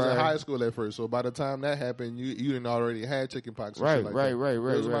was all in right. high school at first, so by the time that happened, you didn't already had chickenpox. And Right, shit like right, that. right,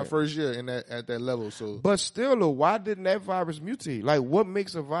 right, It was my right. first year at that level. So But still, though, why didn't that virus mutate? Like, what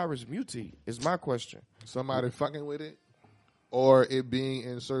makes a virus mutate? Is my question. somebody fucking with it, or it being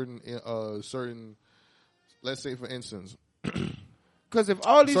in certain, let's say for instance, Because if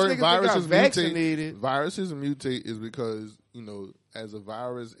all these certain niggas that got viruses vaccinated, viruses mutate is because as a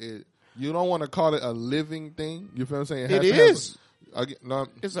virus, you don't want to call it a living thing. You feel what I'm saying? It has to have is.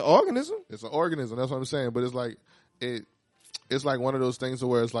 It's an organism. It's an organism. That's what I'm saying. But it's like it's like one of those things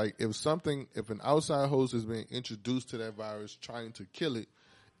where it's like if an outside host is being introduced to that virus, trying to kill it,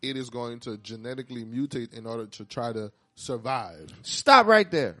 it is going to genetically mutate in order to try to survive. Stop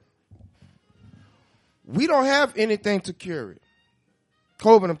right there. We don't have anything to cure it.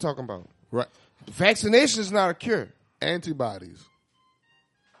 COVID, I'm talking about. Right. Vaccination is not a cure. Antibodies.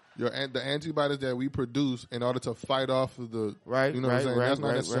 the antibodies that we produce in order to fight off of the Right, you know what I'm saying? right, That's not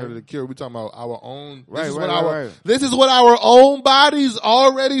right, necessarily right. the cure. We're talking about our own. Right, This is right, what right. This is what our own bodies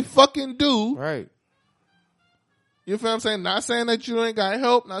already fucking do. Right. You feel what I'm saying? Not saying that you ain't got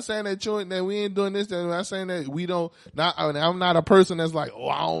help. Not saying that that we ain't doing this. Not saying that we don't. I'm not a person that's like, oh,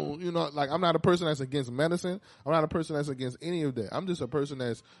 I don't, you know, like I'm not a person that's against medicine. I'm not a person that's against any of that. I'm just a person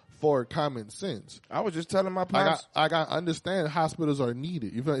that's for common sense. I was just telling my I pops. got understand hospitals are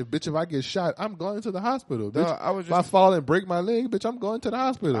needed. You feel like, bitch, if I get shot, I'm going to the hospital. Bitch, I was if I fall and break my leg, bitch, I'm going to the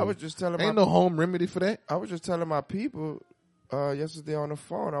hospital. I was just telling ain't no home remedy for that. I was just telling my people yesterday on the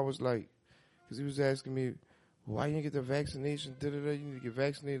phone. I was like, because he was asking me, why you didn't get the vaccination? You need to get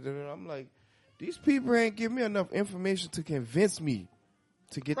vaccinated. I'm like, these people ain't giving me enough information to convince me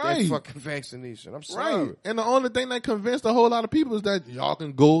to get that fucking vaccination. I'm sorry. Right. And the only thing that convinced a whole lot of people is that y'all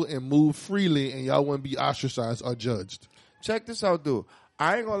can go and move freely and y'all wouldn't be ostracized or judged. Check this out, dude.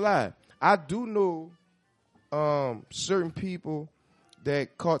 I ain't gonna lie. I do know certain people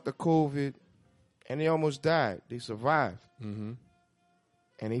that caught the COVID and they almost died. They survived. Mm-hmm.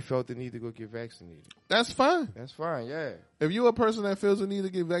 And they felt the need to go get vaccinated. That's fine. That's fine, yeah. If you're a person that feels the need to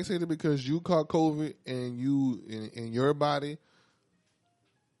get vaccinated because you caught COVID and you in your body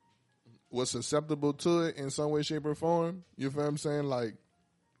was susceptible to it in some way, shape, or form, you feel what I'm saying? Like,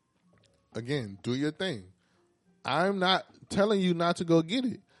 again, do your thing. I'm not telling you not to go get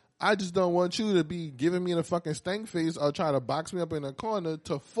it. I just don't want you to be giving me the fucking stank face or try to box me up in a corner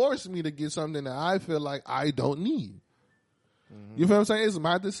to force me to get something that I feel like I don't need. You feel what I'm saying? It's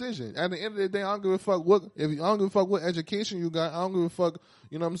my decision. At the end of the day, I don't give a fuck I don't give a fuck what education you got. I don't give a fuck,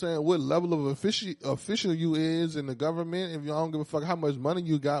 you know what I'm saying, what level of official you is in the government. If you don't give a fuck how much money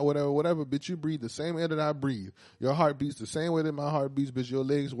you got, whatever, bitch, you breathe the same air that I breathe. Your heart beats the same way that my heart beats, bitch. Your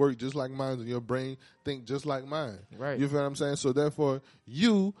legs work just like mine and your brain think just like mine. Right. You feel what I'm saying? So therefore,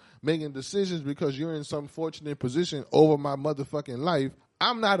 you making decisions because you're in some fortunate position over my motherfucking life,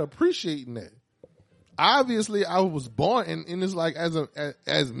 I'm not appreciating that. Obviously, I was born, and it's like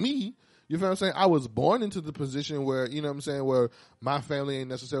as me, you feel what I'm saying? I was born into the position where, you know what I'm saying, where my family ain't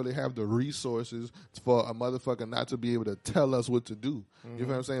necessarily have the resources for a motherfucker not to be able to tell us what to do. You feel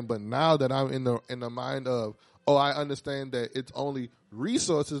what I'm saying? But now that I'm in the mind of, I understand that it's only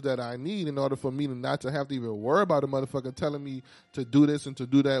resources that I need in order for me to not to have to even worry about a motherfucker telling me to do this and to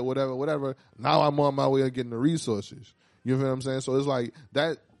do that, whatever. Now I'm on my way of getting the resources. You feel what I'm saying? So it's like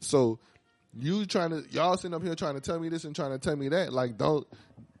that. So y'all sitting up here trying to tell me this and trying to tell me that. Like, don't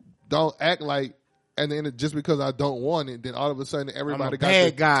act like, and then just because I don't want it, then all of a sudden everybody got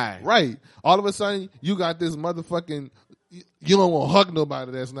bad guy. Right. All of a sudden you got this motherfucking, you don't want to hug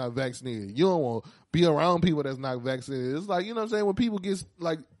nobody that's not vaccinated. You don't want to be around people that's not vaccinated. It's like, you know what I'm saying, when people get,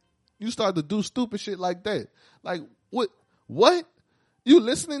 like, you start to do stupid shit like that. Like, what? You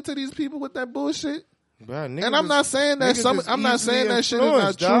listening to these people with that bullshit? Bro, and I'm not saying that I'm not saying that shit is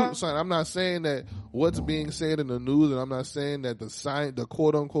not dog. true, son. I'm not saying that what's being said in the news, and I'm not saying that the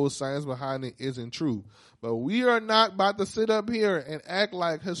quote unquote science behind it isn't true. But we are not about to sit up here and act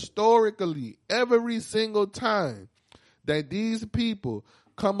like historically every single time that these people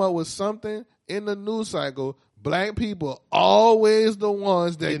come up with something in the news cycle, black people always the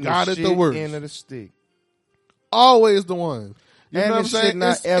ones that got it the worst. End of the stick. Always the ones. You know and what I'm the saying? shit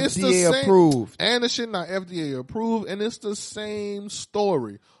not It's the FDA same, approved. And the shit not FDA approved. And it's the same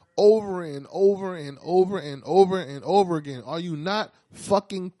story over and over and over and over and over again. Are you not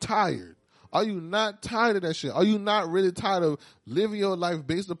fucking tired? Are you not tired of that shit? Are you not really tired of living your life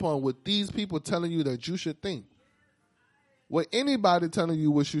based upon what these people telling you that you should think? What anybody telling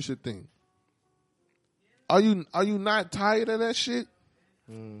you what you should think? Are you not tired of that shit?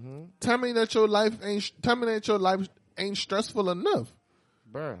 Mm-hmm. Tell me that your life ain't stressful enough.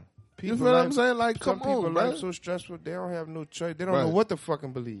 Bruh. You feel what I'm saying? Like, come some people on, life bro. so stressful they don't have no choice. They don't know what to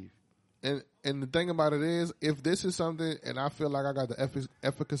fucking believe. And the thing about it is, if this is something, and I feel like I got the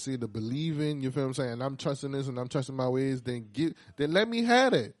efficacy to believe in, you feel what I'm saying? And I'm trusting this, and I'm trusting my ways. Then let me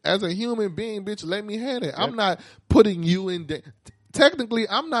have it. As a human being, bitch, let me have it. I'm not putting you in. Technically,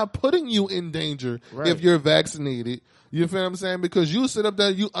 I'm not putting you in danger if you're vaccinated. You feel what I'm saying? Because you sit up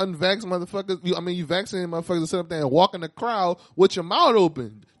there, you unvax motherfuckers. You vaccinated motherfuckers sit up there and walk in the crowd with your mouth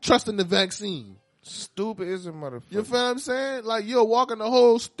open, trusting the vaccine. Stupid is a motherfucker. You feel what I'm saying? Like, you're walking the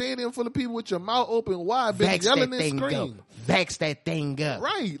whole stadium full of people with your mouth open wide, bitch, yelling and screaming. Vax that thing up.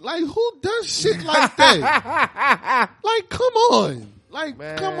 Right. Like, who does shit like that? Like, come on. Like,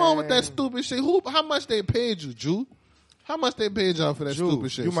 come on with that stupid shit. How much they paid you, Jew? How much they paid y'all for that stupid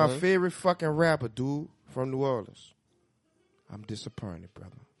shit, You my son? favorite fucking rapper, dude, from New Orleans. I'm disappointed,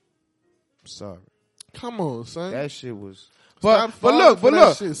 brother. I'm sorry. Come on, son. That shit was. Stop But falling look, for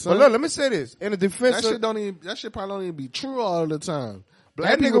that shit, son. let me say this. In the defense That shit probably don't even be true all the time.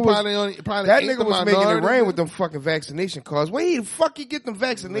 Black That people nigga was- probably that ain't nigga the was making it minority. rain with them fucking vaccination cards. Where the fuck you get them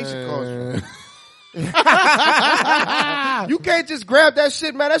vaccination cards from? Man. You can't just grab that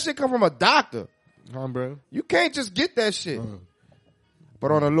shit, man. That shit come from a doctor. Bro. You can't just get that shit.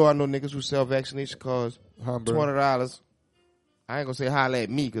 But on the low, I know niggas who sell vaccination cards. Bro. $20. I ain't gonna say holla at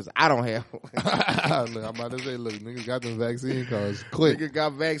me because I don't have. Look, I'm about to say, look, niggas got them vaccine cards quick. Niggas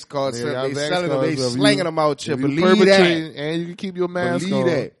got vax cards. Yeah, got They vax selling them. cards, They so if slanging you- them out here. If you Believe that. perpetrate, and you can keep your mask Believe on.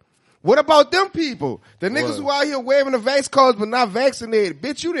 that. What about them people? The niggas What? who out here waving the vax cards but not vaccinated.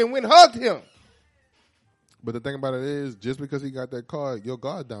 Bitch, you didn't win hugged him. But the thing about it is, just because he got that card, your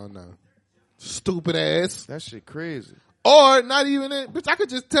guard down now. Stupid ass. That shit crazy. Or not even it. Bitch, I could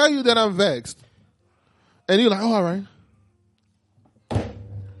just tell you that I'm vexed. And you're like, oh, all right.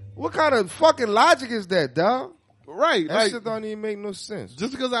 What kind of fucking logic is that, dog? Right. That Like, shit don't even make no sense.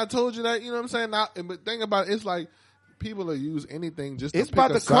 just because I told you that, you know what I'm saying? Now, but think about it, it's like people will use anything just It's to pick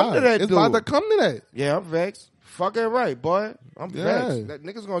about a to come side. to that, It's about dude. to come to that. Yeah, I'm vexed. Fucking right, boy. I'm Yeah. vexed. That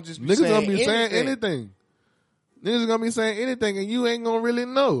niggas gonna just be Niggas saying gonna be saying anything. anything. Niggas gonna be saying anything, and you ain't gonna really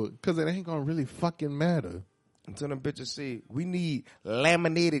know because it ain't gonna really fucking matter. Until them bitches say, we need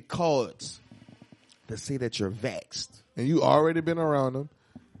laminated cards to say that you're vexed. And you already been around them.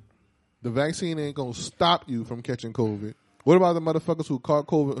 The vaccine ain't gonna stop you from catching COVID. What about the motherfuckers who caught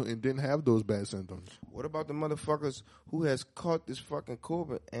COVID and didn't have those bad symptoms? What about the motherfuckers who has caught this fucking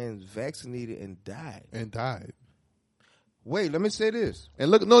COVID and vaccinated and died? And died. Wait, let me say this. And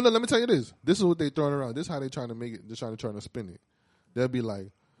look, no, let me tell you this. This is what they throwing around. This is how they trying to make it. They're trying to spin it. They'll be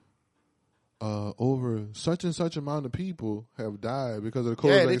like, over such and such amount of people have died because of the COVID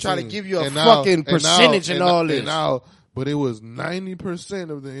Yeah, they vaccine. trying to give you a And now- fucking percentage and all this. And now, but it was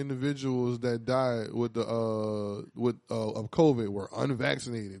 90% of the individuals that died with the of COVID were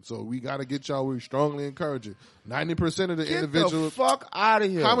unvaccinated. So we got to get y'all. We strongly encourage it. 90% of the Get individuals. the fuck out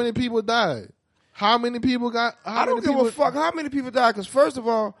of here. How many people died? How many people got? I don't give a fuck how many people died, because first of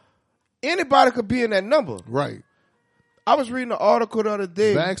all, anybody could be in that number. Right. I was reading an article the other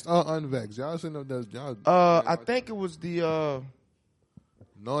day. Vaxxed or unvaxxed? Y'all seen them? Y'all, I think it was the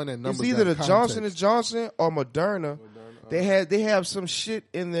knowing that numbers. it's either the got Johnson and context. Johnson or Moderna. They have some shit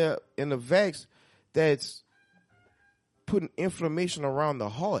in the vax that's putting inflammation around the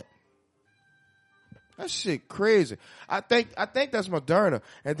heart. That shit crazy. I think that's Moderna.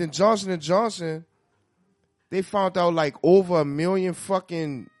 And then Johnson and Johnson, they found out like over 1 million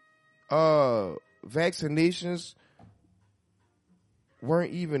fucking vaccinations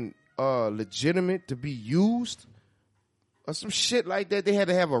weren't even legitimate to be used. Or some shit like that. They had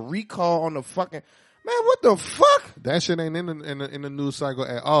to have a recall on the fucking man. What the fuck? That shit ain't in the news cycle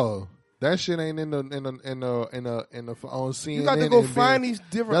at all. That shit ain't in the on CNN. You got to go find these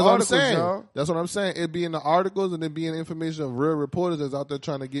different That's what I'm articles, saying. y'all. That's what I'm saying. It be in the articles and it be in information of real reporters that's out there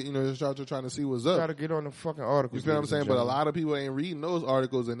trying to get trying to see what's You up. got to get on the fucking articles. You feel what I'm ladies saying? and But a gentlemen. lot of people ain't reading those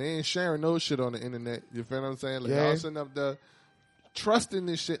articles and they ain't sharing those shit on the internet. You feel what I'm saying? Like Yeah. y'all sitting up there trusting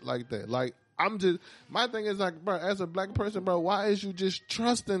this shit like that. Like I'm just my thing is like, bro, as a black person, bro, why is you just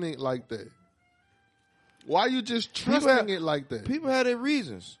trusting it like that? Why you just trusting it like that? People have their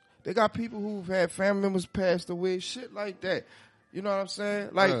reasons. They got people who've had family members passed away, shit like that. You know what I'm saying?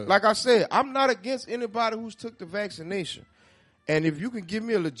 Like I said, I'm not against anybody who's took the vaccination. And if you can give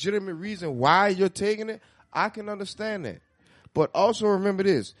me a legitimate reason why you're taking it, I can understand that. But also remember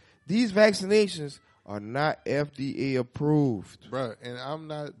this. These vaccinations are not FDA approved. Bro, and I'm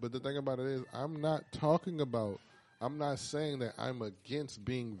not, but the thing about it is, I'm not saying that I'm against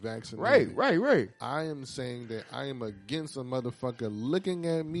being vaccinated. Right. I am saying that I am against a motherfucker looking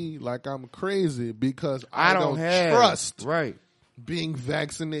at me like I'm crazy because I don't trust Right. being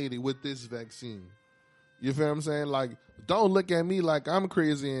vaccinated with this vaccine. You feel what I'm saying? Like, don't look at me like I'm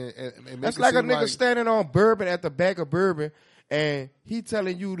crazy and make That's it like a seem nigga standing on bourbon at the back of bourbon and he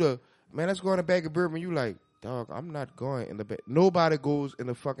telling you man, let's go in the back of bourbon. You like, dog, I'm not going in the back. Nobody goes in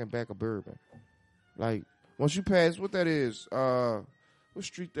the fucking back of bourbon. Like, once you pass, what that is, what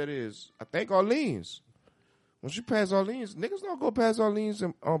street that is? I think Orleans. Once you pass Orleans, niggas don't go past Orleans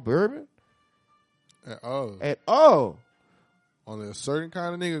on bourbon at all. Only a certain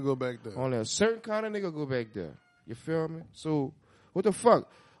kind of nigga go back there. Only a certain kind of nigga go back there. You feel me? So, what the fuck?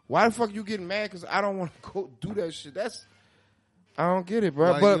 Why the fuck you getting mad? Because I don't want to go do that shit. I don't get it,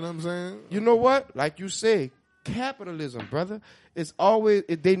 bro. Like, but you know what I'm saying? you know what? Like you say, capitalism, brother. It's always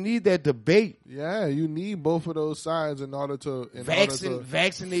they need that debate. Yeah, you need both of those sides in order to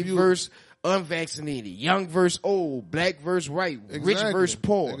Vaccinate fuel- versus unvaccinated, young versus old, black versus white, rich versus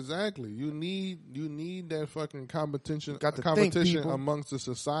poor. Exactly. You need that fucking competition think, amongst the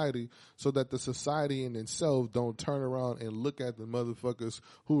society so that the society in itself don't turn around and look at the motherfuckers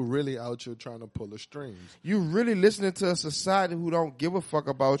who really out here trying to pull the strings. You really listening to a society who don't give a fuck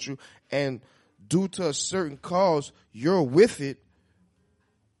about you, and due to a certain cause, you're with it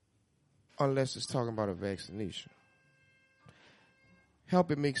unless it's talking about a vaccination. Help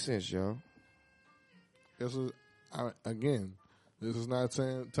it make sense, y'all. This is not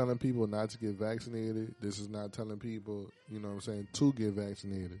telling people not to get vaccinated. This is not telling people, to get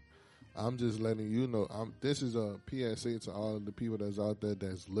vaccinated. I'm just letting you know. This is a PSA to all of the people that's out there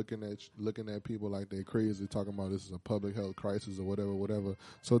that's looking at people like they're crazy, talking about this is a public health crisis or whatever.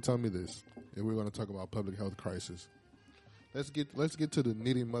 So tell me this, if we're going to talk about public health crisis, let's get to the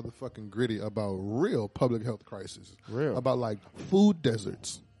nitty motherfucking gritty about real public health crisis. Real about like food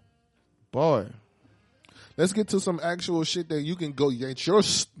deserts. Boy. Let's get to some actual shit that you can go. There's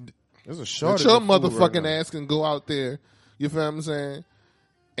a shortage. Your motherfucking ass can go out there. You feel what I'm saying?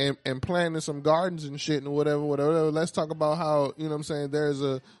 And planting some gardens and shit and whatever. Let's talk about how there's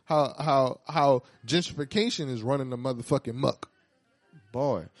how gentrification is running the motherfucking muck.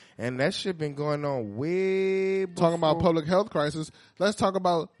 Boy, and that shit been going on way before. Talking about public health crisis. Let's talk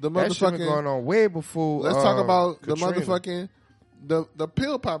about the motherfucking. That shit been going on way before. Let's talk about Katrina. The motherfucking. The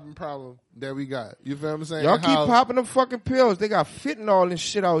pill popping problem that we got. You feel what I'm saying? Y'all keep popping them fucking pills. They got fentanyl and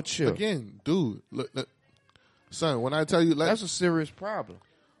shit out here. Again, dude, look, son, when I tell you, that's a serious problem,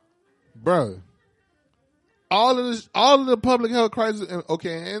 bro. All of the public health crisis.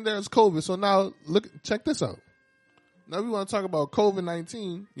 Okay, and there's COVID. So now check this out. Now we want to talk about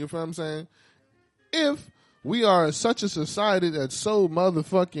COVID-19. You feel what I'm saying? If we are such a society that's so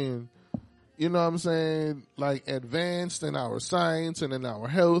motherfucking, like advanced in our science and in our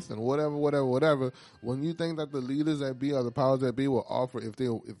health and whatever. When you think that the leaders that be or the powers that be will offer, if they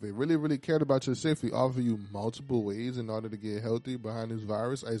really, really cared about your safety, offer you multiple ways in order to get healthy behind this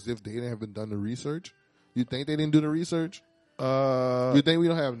virus, as if they haven't done the research. You think they didn't do the research? You think we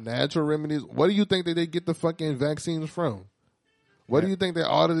don't have natural remedies? What do you think that they get the fucking vaccines from? What do you think that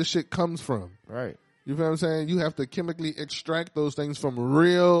all of this shit comes from? Right. You feel what I'm saying? You have to chemically extract those things from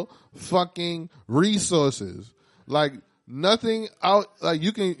real fucking resources. Like nothing out. Like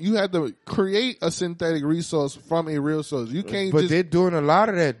you have to create a synthetic resource from a real source. You can't. But they're doing a lot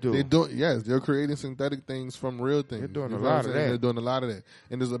of that, dude. They're creating synthetic things from real things. They're doing a lot of that. They're doing a lot of that,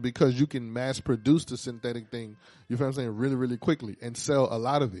 and it's because you can mass produce the synthetic thing. You feel what I'm saying? Really, really quickly and sell a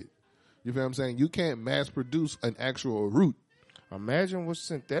lot of it. You feel what I'm saying? You can't mass produce an actual root. Imagine what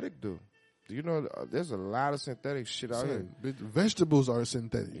synthetic do. You know, there's a lot of synthetic shit out here. Vegetables are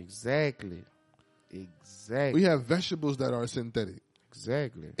synthetic. Exactly. We have vegetables that are synthetic.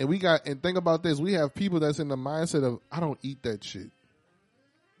 Exactly. And think about this. We have people that's in the mindset of, I don't eat that shit.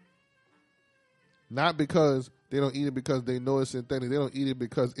 Not because they don't eat it because they know it's synthetic. They don't eat it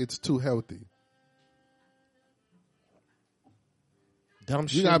because it's too healthy. Dumb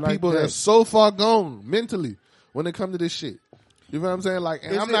shit. You got like people that's so far gone mentally when it comes to this shit. You know what I'm saying? Like,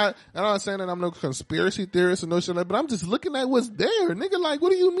 and I'm not saying that I'm no conspiracy theorist or no shit like, but I'm just looking at what's there, nigga. Like, what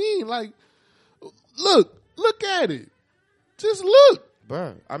do you mean? Like, look at it. Just look.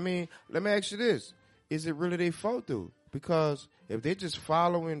 Bro, I mean, let me ask you this. Is it really their fault, dude? Because if they're just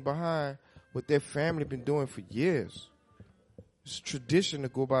following behind what their family been doing for years, it's tradition to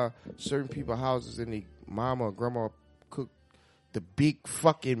go by certain people's houses and the mama or grandma cook the big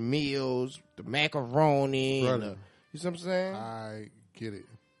fucking meals, the macaroni. Brother. You see what I'm saying? I get it.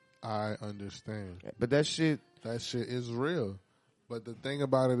 I understand. But that shit is real. But the thing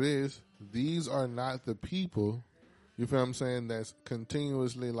about it is, these are not the people, you feel what I'm saying, that's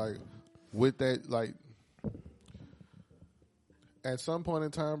continuously like with that, like at some point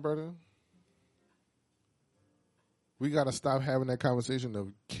in time, brother, we got to stop having that conversation of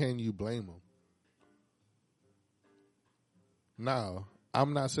can you blame them? Now,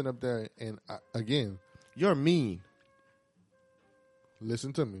 I'm not sitting up there and again, you're mean.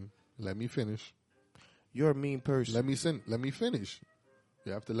 Listen to me. Let me finish. You're a mean person. Let me finish.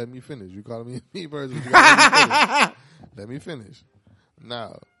 You have to let me finish. You call me a mean person. But you gotta let me finish.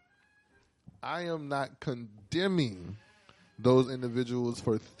 Now, I am not condemning those individuals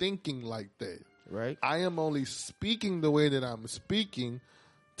for thinking like that. Right. I am only speaking the way that I'm speaking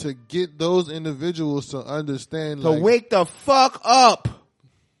to get those individuals to understand. To wake the fuck up.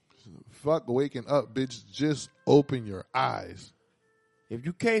 Fuck waking up, bitch. Just open your eyes. If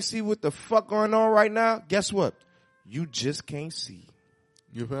you can't see what the fuck going on right now, guess what? You just can't see.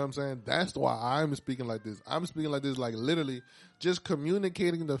 You feel what I'm saying? That's why I'm speaking like this. I'm speaking like this, like literally just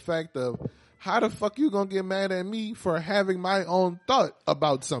communicating the fact of how the fuck you gonna get mad at me for having my own thought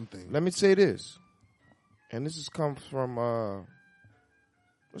about something. Let me say this, and this has come from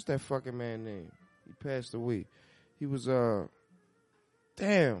what's that fucking man name? He passed away. He was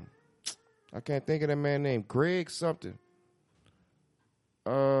damn, I can't think of that man name. Greg something.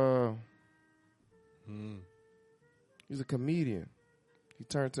 He's a comedian. He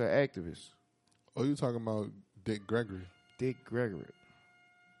turned to an activist. Oh, you talking about Dick Gregory? Dick Gregory.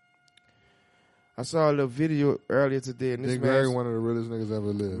 I saw a little video earlier today, and this Dick man, Gregory, one of the realest niggas ever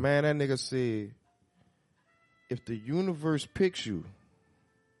lived. man, that nigga said, if the universe picks you,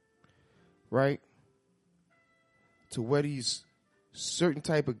 right, to wear these certain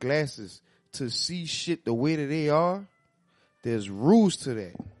type of glasses to see shit the way that they are, there's rules to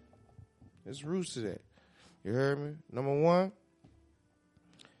that. There's rules to that. You heard me? Number one,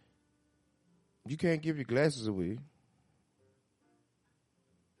 you can't give your glasses away.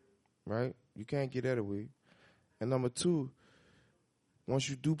 Right? You can't get that away. And number two, once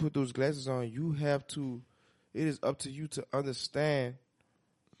you do put those glasses on, you have to, it is up to you to understand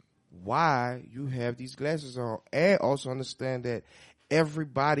why you have these glasses on, and also understand that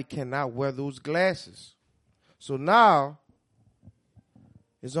everybody cannot wear those glasses. So now,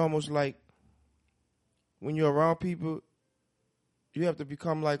 it's almost like when you're around people, you have to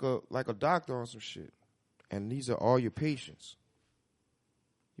become like a doctor on some shit. And these are all your patients.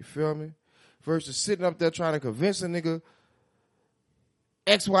 You feel me? Versus sitting up there trying to convince a nigga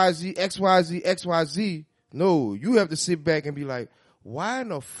XYZ, XYZ, XYZ. No, you have to sit back and be like, why in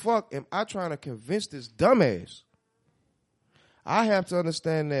the fuck am I trying to convince this dumbass? I have to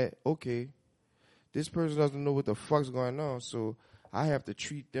understand that, okay, this person doesn't know what the fuck's going on, so I have to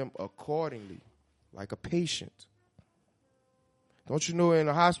treat them accordingly, like a patient. Don't you know in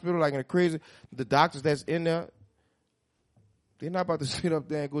the hospital, like in the crazy, the doctors that's in there, they're not about to sit up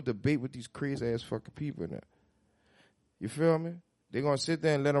there and go debate with these crazy ass fucking people in there. You feel me? They're going to sit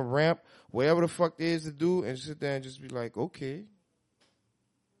there and let them ramp whatever the fuck there is to do and sit there and just be like, okay.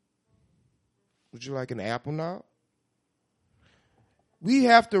 Would you like an apple now? We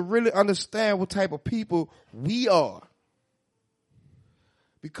have to really understand what type of people we are.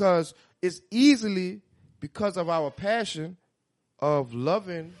 Because it's easily, because of our passion of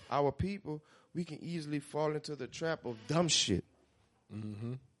loving our people, we can easily fall into the trap of dumb shit.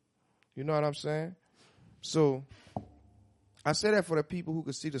 Mm-hmm. You know what I'm saying? So, I say that for the people who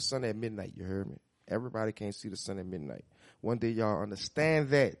can see the sun at midnight, you heard me? Everybody can't see the sun at midnight. One day y'all understand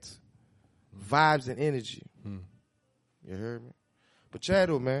that. Vibes and energy. You heard me? But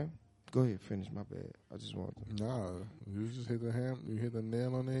Chado, man, go ahead, finish, my bad. I just want to. Nah, you just hit the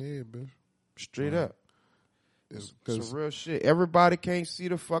nail on the head, bitch. Straight up. It's some real shit. Everybody can't see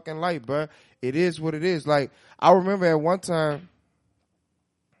the fucking light, bro. It is what it is. Like, I remember at one time,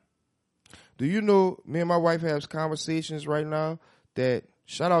 do you know, me and my wife have conversations right now that,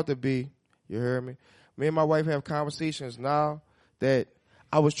 shout out to B, you heard me? Me and my wife have conversations now that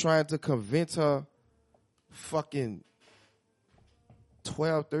I was trying to convince her fucking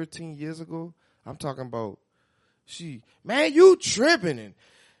 12, 13 years ago. I'm talking about, man, you tripping and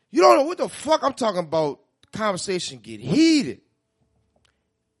you don't know what the fuck I'm talking about. Conversation get heated.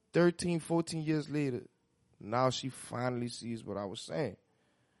 13, 14 years later, now she finally sees what I was saying.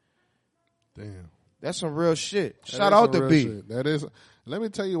 Damn. That's some real shit. Shout out to B. Shit. That is, let me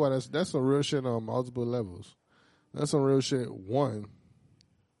tell you why that's some real shit on multiple levels. That's some real shit. One,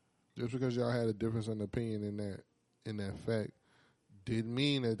 just because y'all had a difference in opinion in that fact, didn't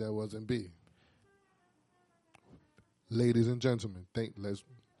mean that wasn't B. Ladies and gentlemen, let's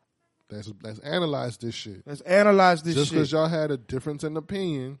analyze this shit. Let's analyze this shit. Just because y'all had a difference in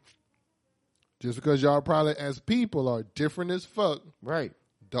opinion, just because y'all probably as people are different as fuck, right?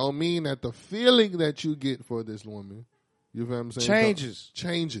 Don't mean that the feeling that you get for this woman, you feel what I'm saying?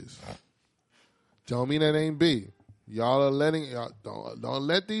 Changes. Don't mean that ain't B. Y'all are don't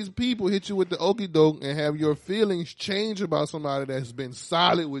let these people hit you with the okie doke and have your feelings change about somebody that's been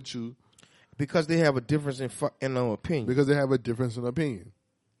solid with you because they have a difference in opinion. Because they have a difference in opinion.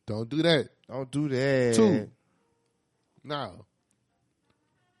 Don't do that. Don't do that. 2. Now,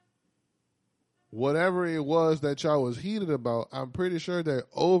 whatever it was that y'all was heated about, I'm pretty sure that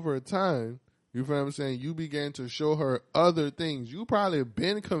over time, you feel what I'm saying, you began to show her other things. You probably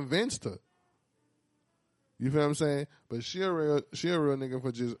been convinced her. You feel what I'm saying? But she a real nigga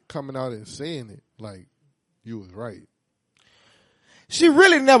for just coming out and saying it. Like, you was right. She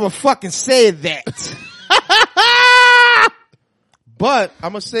really never fucking said that. But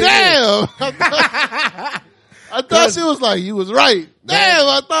I'm gonna say damn. I thought she was like, you was right. Damn,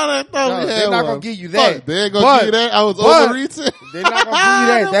 I thought No, we had they're not one. gonna give you that. Fuck, they ain't gonna give you that. I was overreaching. They're not gonna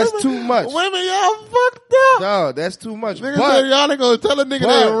give you that. That's too much. Women, y'all fucked up. No, that's too much. Niggas But said y'all ain't gonna tell a nigga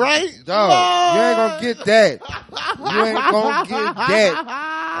they right. dog, you ain't gonna get that. You ain't gonna get that.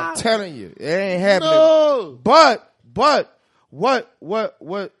 I'm telling you, it ain't happening. No. But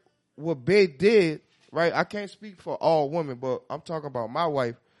what Bae did, right? I can't speak for all women, but I'm talking about my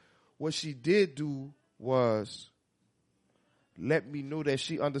wife. What she did do was let me know that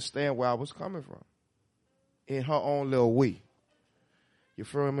she understand where I was coming from in her own little way. You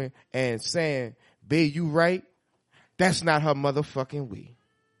feel me? And saying, "Bae, you right." That's not her motherfucking way.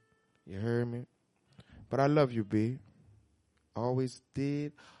 You heard me? But I love you, babe. Always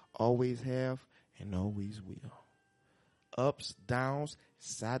did, always have, and always will. Ups, downs,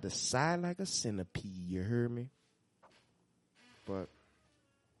 side to side like a centipede. You heard me? But,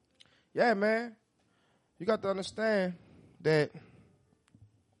 yeah, man. You got to understand that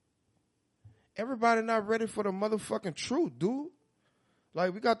everybody not ready for the motherfucking truth, dude.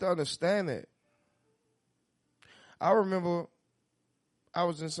 Like, we got to understand that. I remember I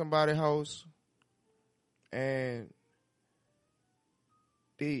was in somebody's house and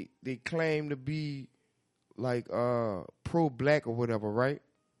they claimed to be like pro-black or whatever, right?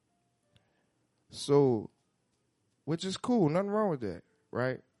 So, which is cool, nothing wrong with that,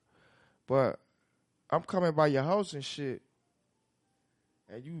 right? But I'm coming by your house and shit,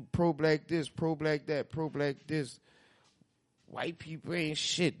 and you pro-black this, pro-black that, pro-black this. White people ain't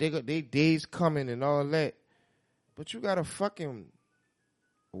shit. They days coming and all that. But you got a fucking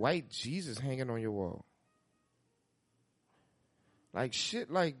white Jesus hanging on your wall. Like shit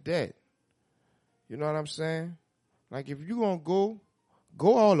like that. You know what I'm saying? Like if you gonna go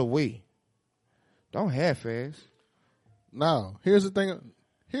all the way. Don't half-ass. Now, here's the thing.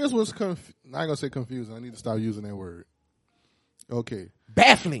 Here's what's I ain't gonna say confusing. I need to stop using that word. Okay.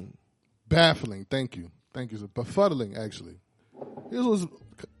 Baffling. Thank you. Sir. Befuddling, actually. Here's what's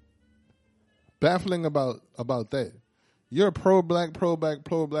baffling about that. You're pro-black.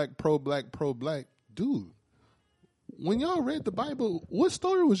 Dude, when y'all read the Bible, what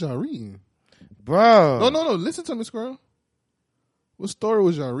story was y'all reading? Bro. No. Listen to me, Squirrel. What story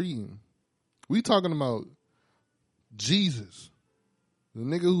was y'all reading? We talking about Jesus, the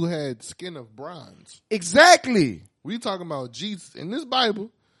nigga who had skin of bronze. Exactly. We talking about Jesus in this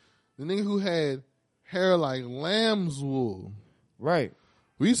Bible, the nigga who had hair like lamb's wool. Right.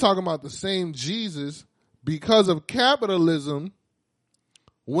 We talking about the same Jesus because of capitalism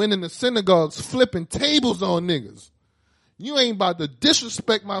went in the synagogues flipping tables on niggas. You ain't about to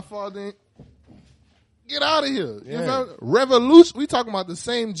disrespect my father. Get out of here. Yeah. You know? Revolution. We talking about the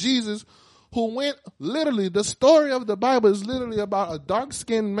same Jesus who went literally, the story of the Bible is literally about a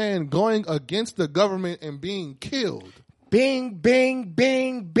dark-skinned man going against the government and being killed. Bing, bing,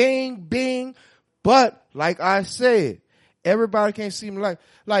 bing, bing, bing. But like I said, everybody can't seem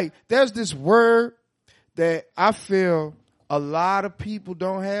like there's this word that I feel a lot of people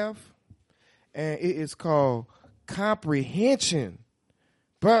don't have, and it is called comprehension.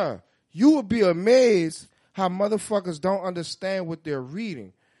 Bruh, you would be amazed how motherfuckers don't understand what they're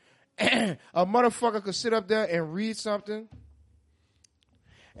reading. A motherfucker could sit up there and read something,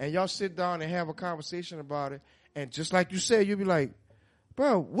 and y'all sit down and have a conversation about it, and just like you said, you'll be like,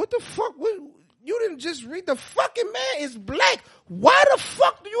 bro, what the fuck? You didn't just read the fucking man is black. Why the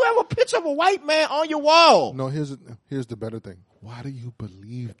fuck do you have a picture of a white man on your wall? No, here's the better thing. Why do you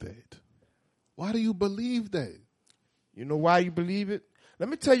believe that? Why do you believe that? You know why you believe it? Let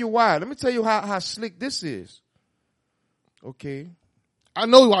me tell you why. Let me tell you how slick this is. Okay. I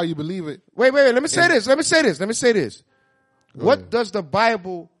know why you believe it. Wait. Let me say this. What does the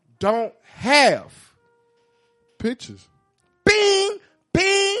Bible don't have? Pictures. Bing,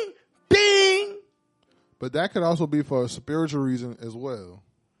 bing, bing. But that could also be for a spiritual reason as well.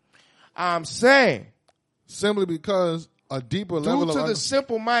 I'm saying. Simply because a deeper level Due to the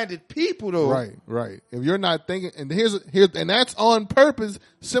simple-minded people, though. Right. If you're not thinking, and and that's on purpose,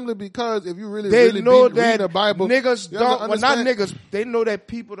 simply because if you really read the Bible, niggas don't. Well, not niggas. They know that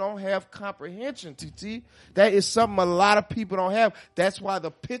people don't have comprehension. TT, that is something a lot of people don't have. That's why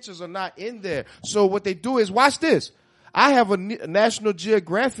the pictures are not in there. So what they do is watch this. I have a National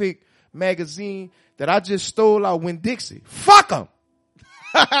Geographic magazine that I just stole out Winn-Dixie. Fuck them,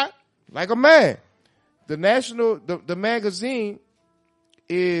 like a man. The magazine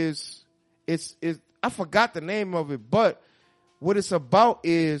is I forgot the name of it, but what it's about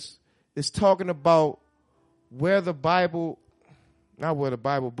is it's talking about where the Bible, not where the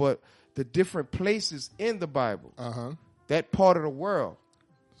Bible, but the different places in the Bible. Uh-huh. That part of the world.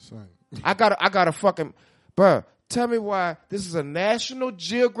 Same. I got a fucking, Bruh, tell me why this is a National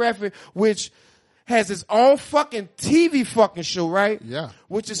Geographic, which has its own fucking TV fucking show, right? Yeah.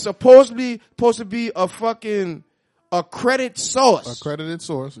 Which is supposed to be a fucking accredited source. Accredited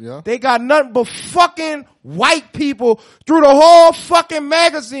source, yeah. They got nothing but fucking white people through the whole fucking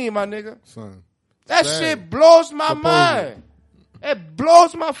magazine, my nigga. Son. That Sad. shit blows my Supposedly. mind. It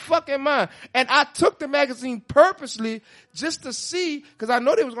blows my fucking mind. And I took the magazine purposely just to see, because I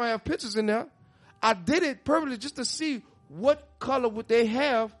know they was going to have pictures in there. I did it purposely just to see what color would they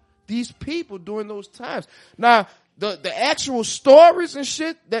have these people during those times. Now, the actual stories and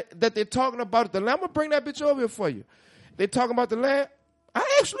shit that they're talking about at the land, I'm going to bring that bitch over here for you. They talking about the land.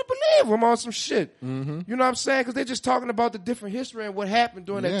 I actually believe them on some shit. Mm-hmm. You know what I'm saying? Because they're just talking about the different history and what happened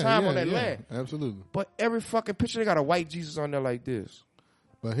during that time on that land. Absolutely. But every fucking picture, they got a white Jesus on there like this.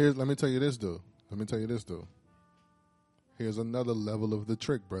 But let me tell you this though. Here's another level of the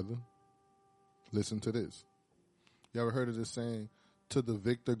trick, brother. Listen to this. You ever heard of this saying, to the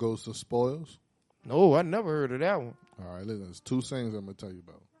victor goes the spoils? No, I never heard of that one. All right, listen. There's two sayings I'm going to tell you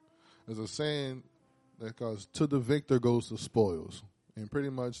about. There's a saying that goes, to the victor goes the spoils. And pretty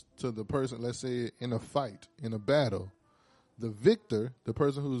much to the person, let's say in a fight, in a battle, the victor, the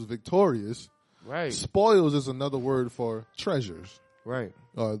person who's victorious, Right. spoils is another word for treasures. Right.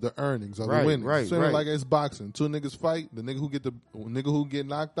 The earnings or Right, the winnings. right, Sort of right. like it's boxing. Two niggas fight. The nigga who get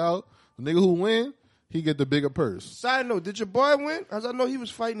knocked out, the nigga who win, he get the bigger purse. Side note, did your boy win? As I know he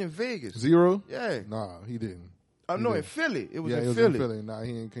was fighting in Vegas. Zero? Yeah. Nah, he didn't. I He know in didn't. Philly. It was Yeah, in he was Philly. in Philly. Nah,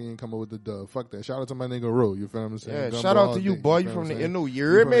 he ain't come up with the dub. Fuck that. Shout out to my nigga Ro. You feel what I'm saying? Yeah, Gumbo shout out all to you, day, boy. You feel from what the I'm saying? NO. You You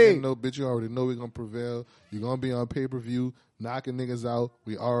hear from the me? NO, bitch. You already know we gonna prevail. You gonna be on pay-per-view, knocking niggas out.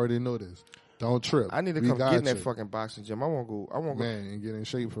 We already know this. Don't trip. I need to We come got get in that you. fucking boxing gym. I won't go. Man, and get in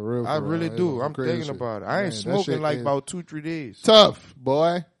shape for real. I for really real. do. It's I'm crazy thinking shit. about it. I Man, ain't that smoking shit like is about 2-3 days. tough,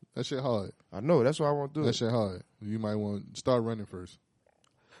 boy. That shit hard. I know. That's why I won't do That it. shit hard. You might want to start running first.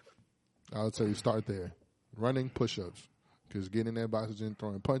 I would tell you start there. Running, push-ups. Because getting in that boxing gym,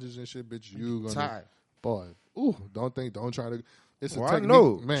 throwing punches and shit, bitch, you gonna... Tired. Boy, don't try to... It's Well, a I technique.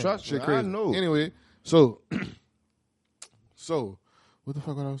 know. Man, Trust shit me, crazy. I know. Anyway, so, what the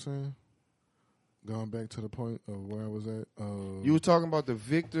fuck was I was saying? Going back to the point of where I was at. You were talking about the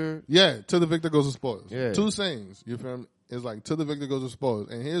victor. Yeah, to the victor goes the spoils. Yeah. Two sayings, you feel me? It's like, to the victor goes the spoils.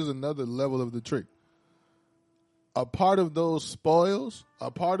 And here's another level of the trick. A part of those spoils,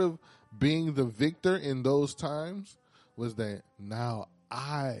 a part of being the victor in those times was that now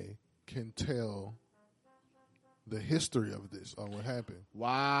I can tell the history of this or what happened.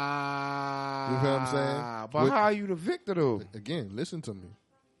 Wow. You feel what I'm saying? But With- how are you the victor though? Again, listen to me.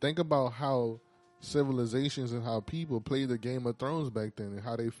 Think about how civilizations and how people played the Game of Thrones back then and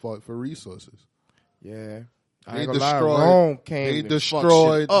how they fought for resources. Yeah. I They ain't gonna lie, destroyed. Rome came They and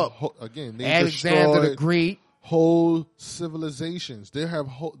destroyed. fucked shit up. Again, they Alexander destroyed the Great. whole civilizations. We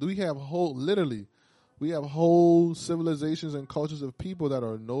have whole civilizations and cultures of people that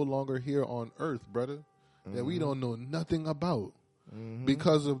are no longer here on Earth, brother, that we don't know nothing about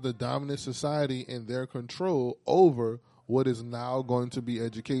because of the dominant society and their control over what is now going to be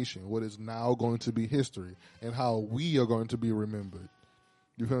education, what is now going to be history, and how we are going to be remembered.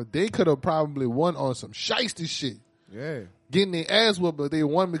 You feel me? They could have probably won on some shiesty shit, Yeah. getting their ass whooped, but they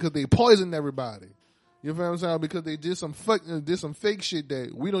won because they poisoned everybody. You feel what I'm saying? Because they did some fake shit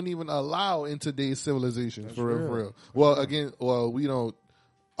that we don't even allow in today's civilization. For real. Well, we don't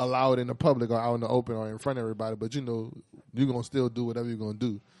allow it in the public or out in the open or in front of everybody, but you know, you're going to still do whatever you're going to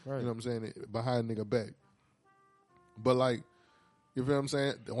do. Right. You know what I'm saying? Behind nigga back. But like, you feel what I'm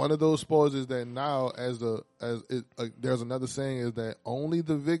saying? One of those spoils is that now there's another saying is that only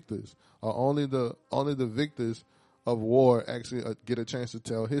the victors or only the victors of war actually get a chance to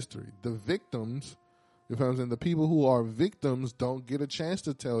tell history. The victims, you feel what I'm saying? The people who are victims don't get a chance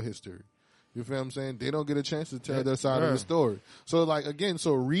to tell history. You feel what I'm saying? They don't get a chance to tell their side of the story. So like, again,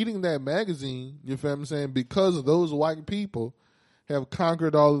 reading that magazine, you feel what I'm saying? Because those white people have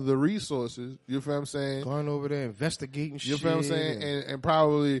conquered all of the resources, you feel what I'm saying? Going over there investigating shit. You feel what I'm saying? And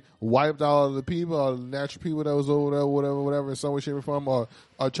probably wiped out all of the people, all the natural people that was over there, whatever, in some way, shape, or form, or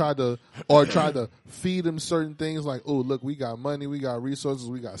tried to feed them certain things like, oh, look, we got money, we got resources,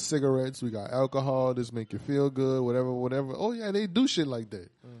 we got cigarettes, we got alcohol, this make you feel good, whatever. Oh yeah, they do shit like that.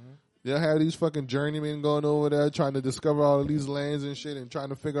 They'll have these fucking journeymen going over there trying to discover all of these lands and shit and trying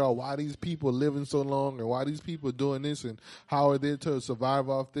to figure out why these people living so long and why these people doing this and how are they to survive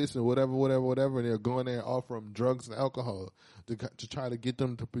off this and whatever. And they're going there and offering them drugs and alcohol to try to get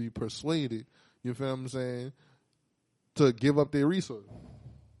them to be persuaded, you feel what I'm saying, to give up their resources.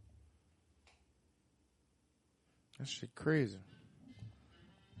 That shit crazy.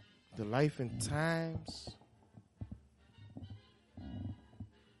 The life and times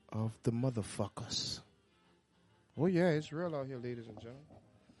of the motherfuckers. Oh, yeah, it's real out here, ladies and gentlemen.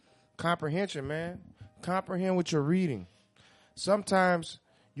 Comprehension, man. Comprehend what you're reading. Sometimes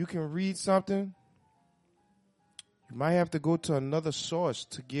you can read something. You might have to go to another source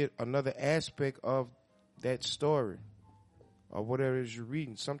to get another aspect of that story or whatever it is you're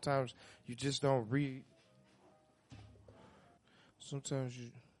reading. Sometimes you just don't read. Sometimes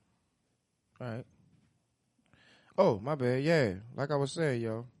you... All right. Oh, my bad. Yeah, like I was saying,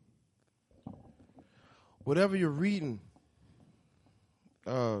 yo. Whatever you're reading,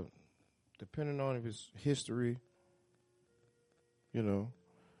 depending on if it's history, you know,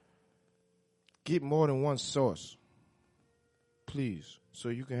 get more than one source, please, so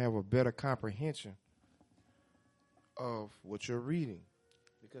you can have a better comprehension of what you're reading.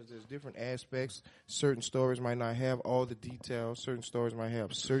 Because there's different aspects. Certain stories might not have all the details. Certain stories might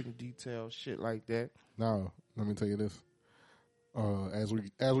have certain details, shit like that. Now, let me tell you this. As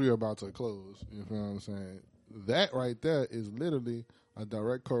we are about to close, you feel what I'm saying? That right there is literally a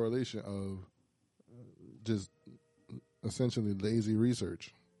direct correlation of just essentially lazy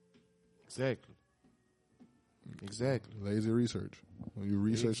research. Exactly. Lazy research. When you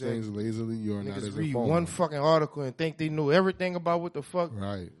research things lazily, you are not as read informed. one fucking article and think they know everything about what the fuck.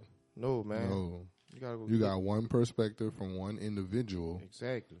 Right. No, man. No. You got one perspective from one individual.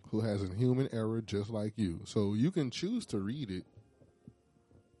 Exactly. Who has a human error just like you. So you can choose to read it.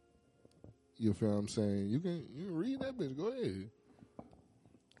 You feel what I'm saying? You can read that bitch. Go ahead.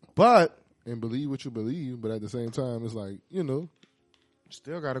 But. And believe what you believe. But at the same time, it's like, you know.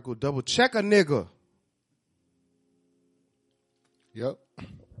 Still got to go double check a nigga. Yep.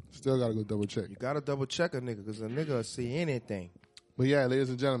 Still got to go double check. You got to double check a nigga because a nigga will see anything. But yeah, ladies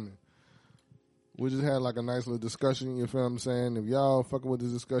and gentlemen. We just had like a nice little discussion, you feel what I'm saying? If y'all fucking with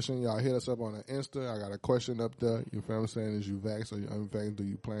this discussion, y'all hit us up on the Insta. I got a question up there, you feel what I'm saying? Is you vaxxed or you unvaxxed? Do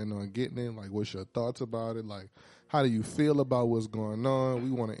you plan on getting it? Like, what's your thoughts about it? Like, how do you feel about what's going on?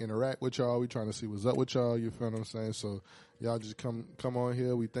 We want to interact with y'all. We trying to see what's up with y'all, you feel what I'm saying? So, y'all just come on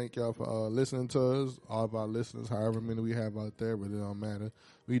here. We thank y'all for listening to us, all of our listeners, however many we have out there, but it don't matter.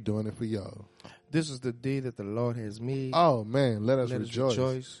 We doing it for y'all. This is the day that the Lord has made. Oh, man, let us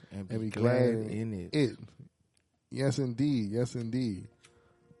rejoice and be glad in it. Yes, indeed. Yes, indeed.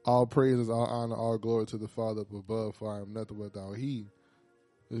 All praises, all honor, all glory to the Father up above, for I am nothing without He.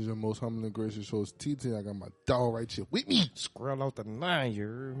 This is your most humble and gracious host, TT. I got my dog right here with me. Scroll out the 9, you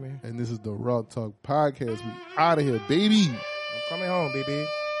heard me? And this is the Raw Talk Podcast. We out of here, baby. I'm coming home, baby.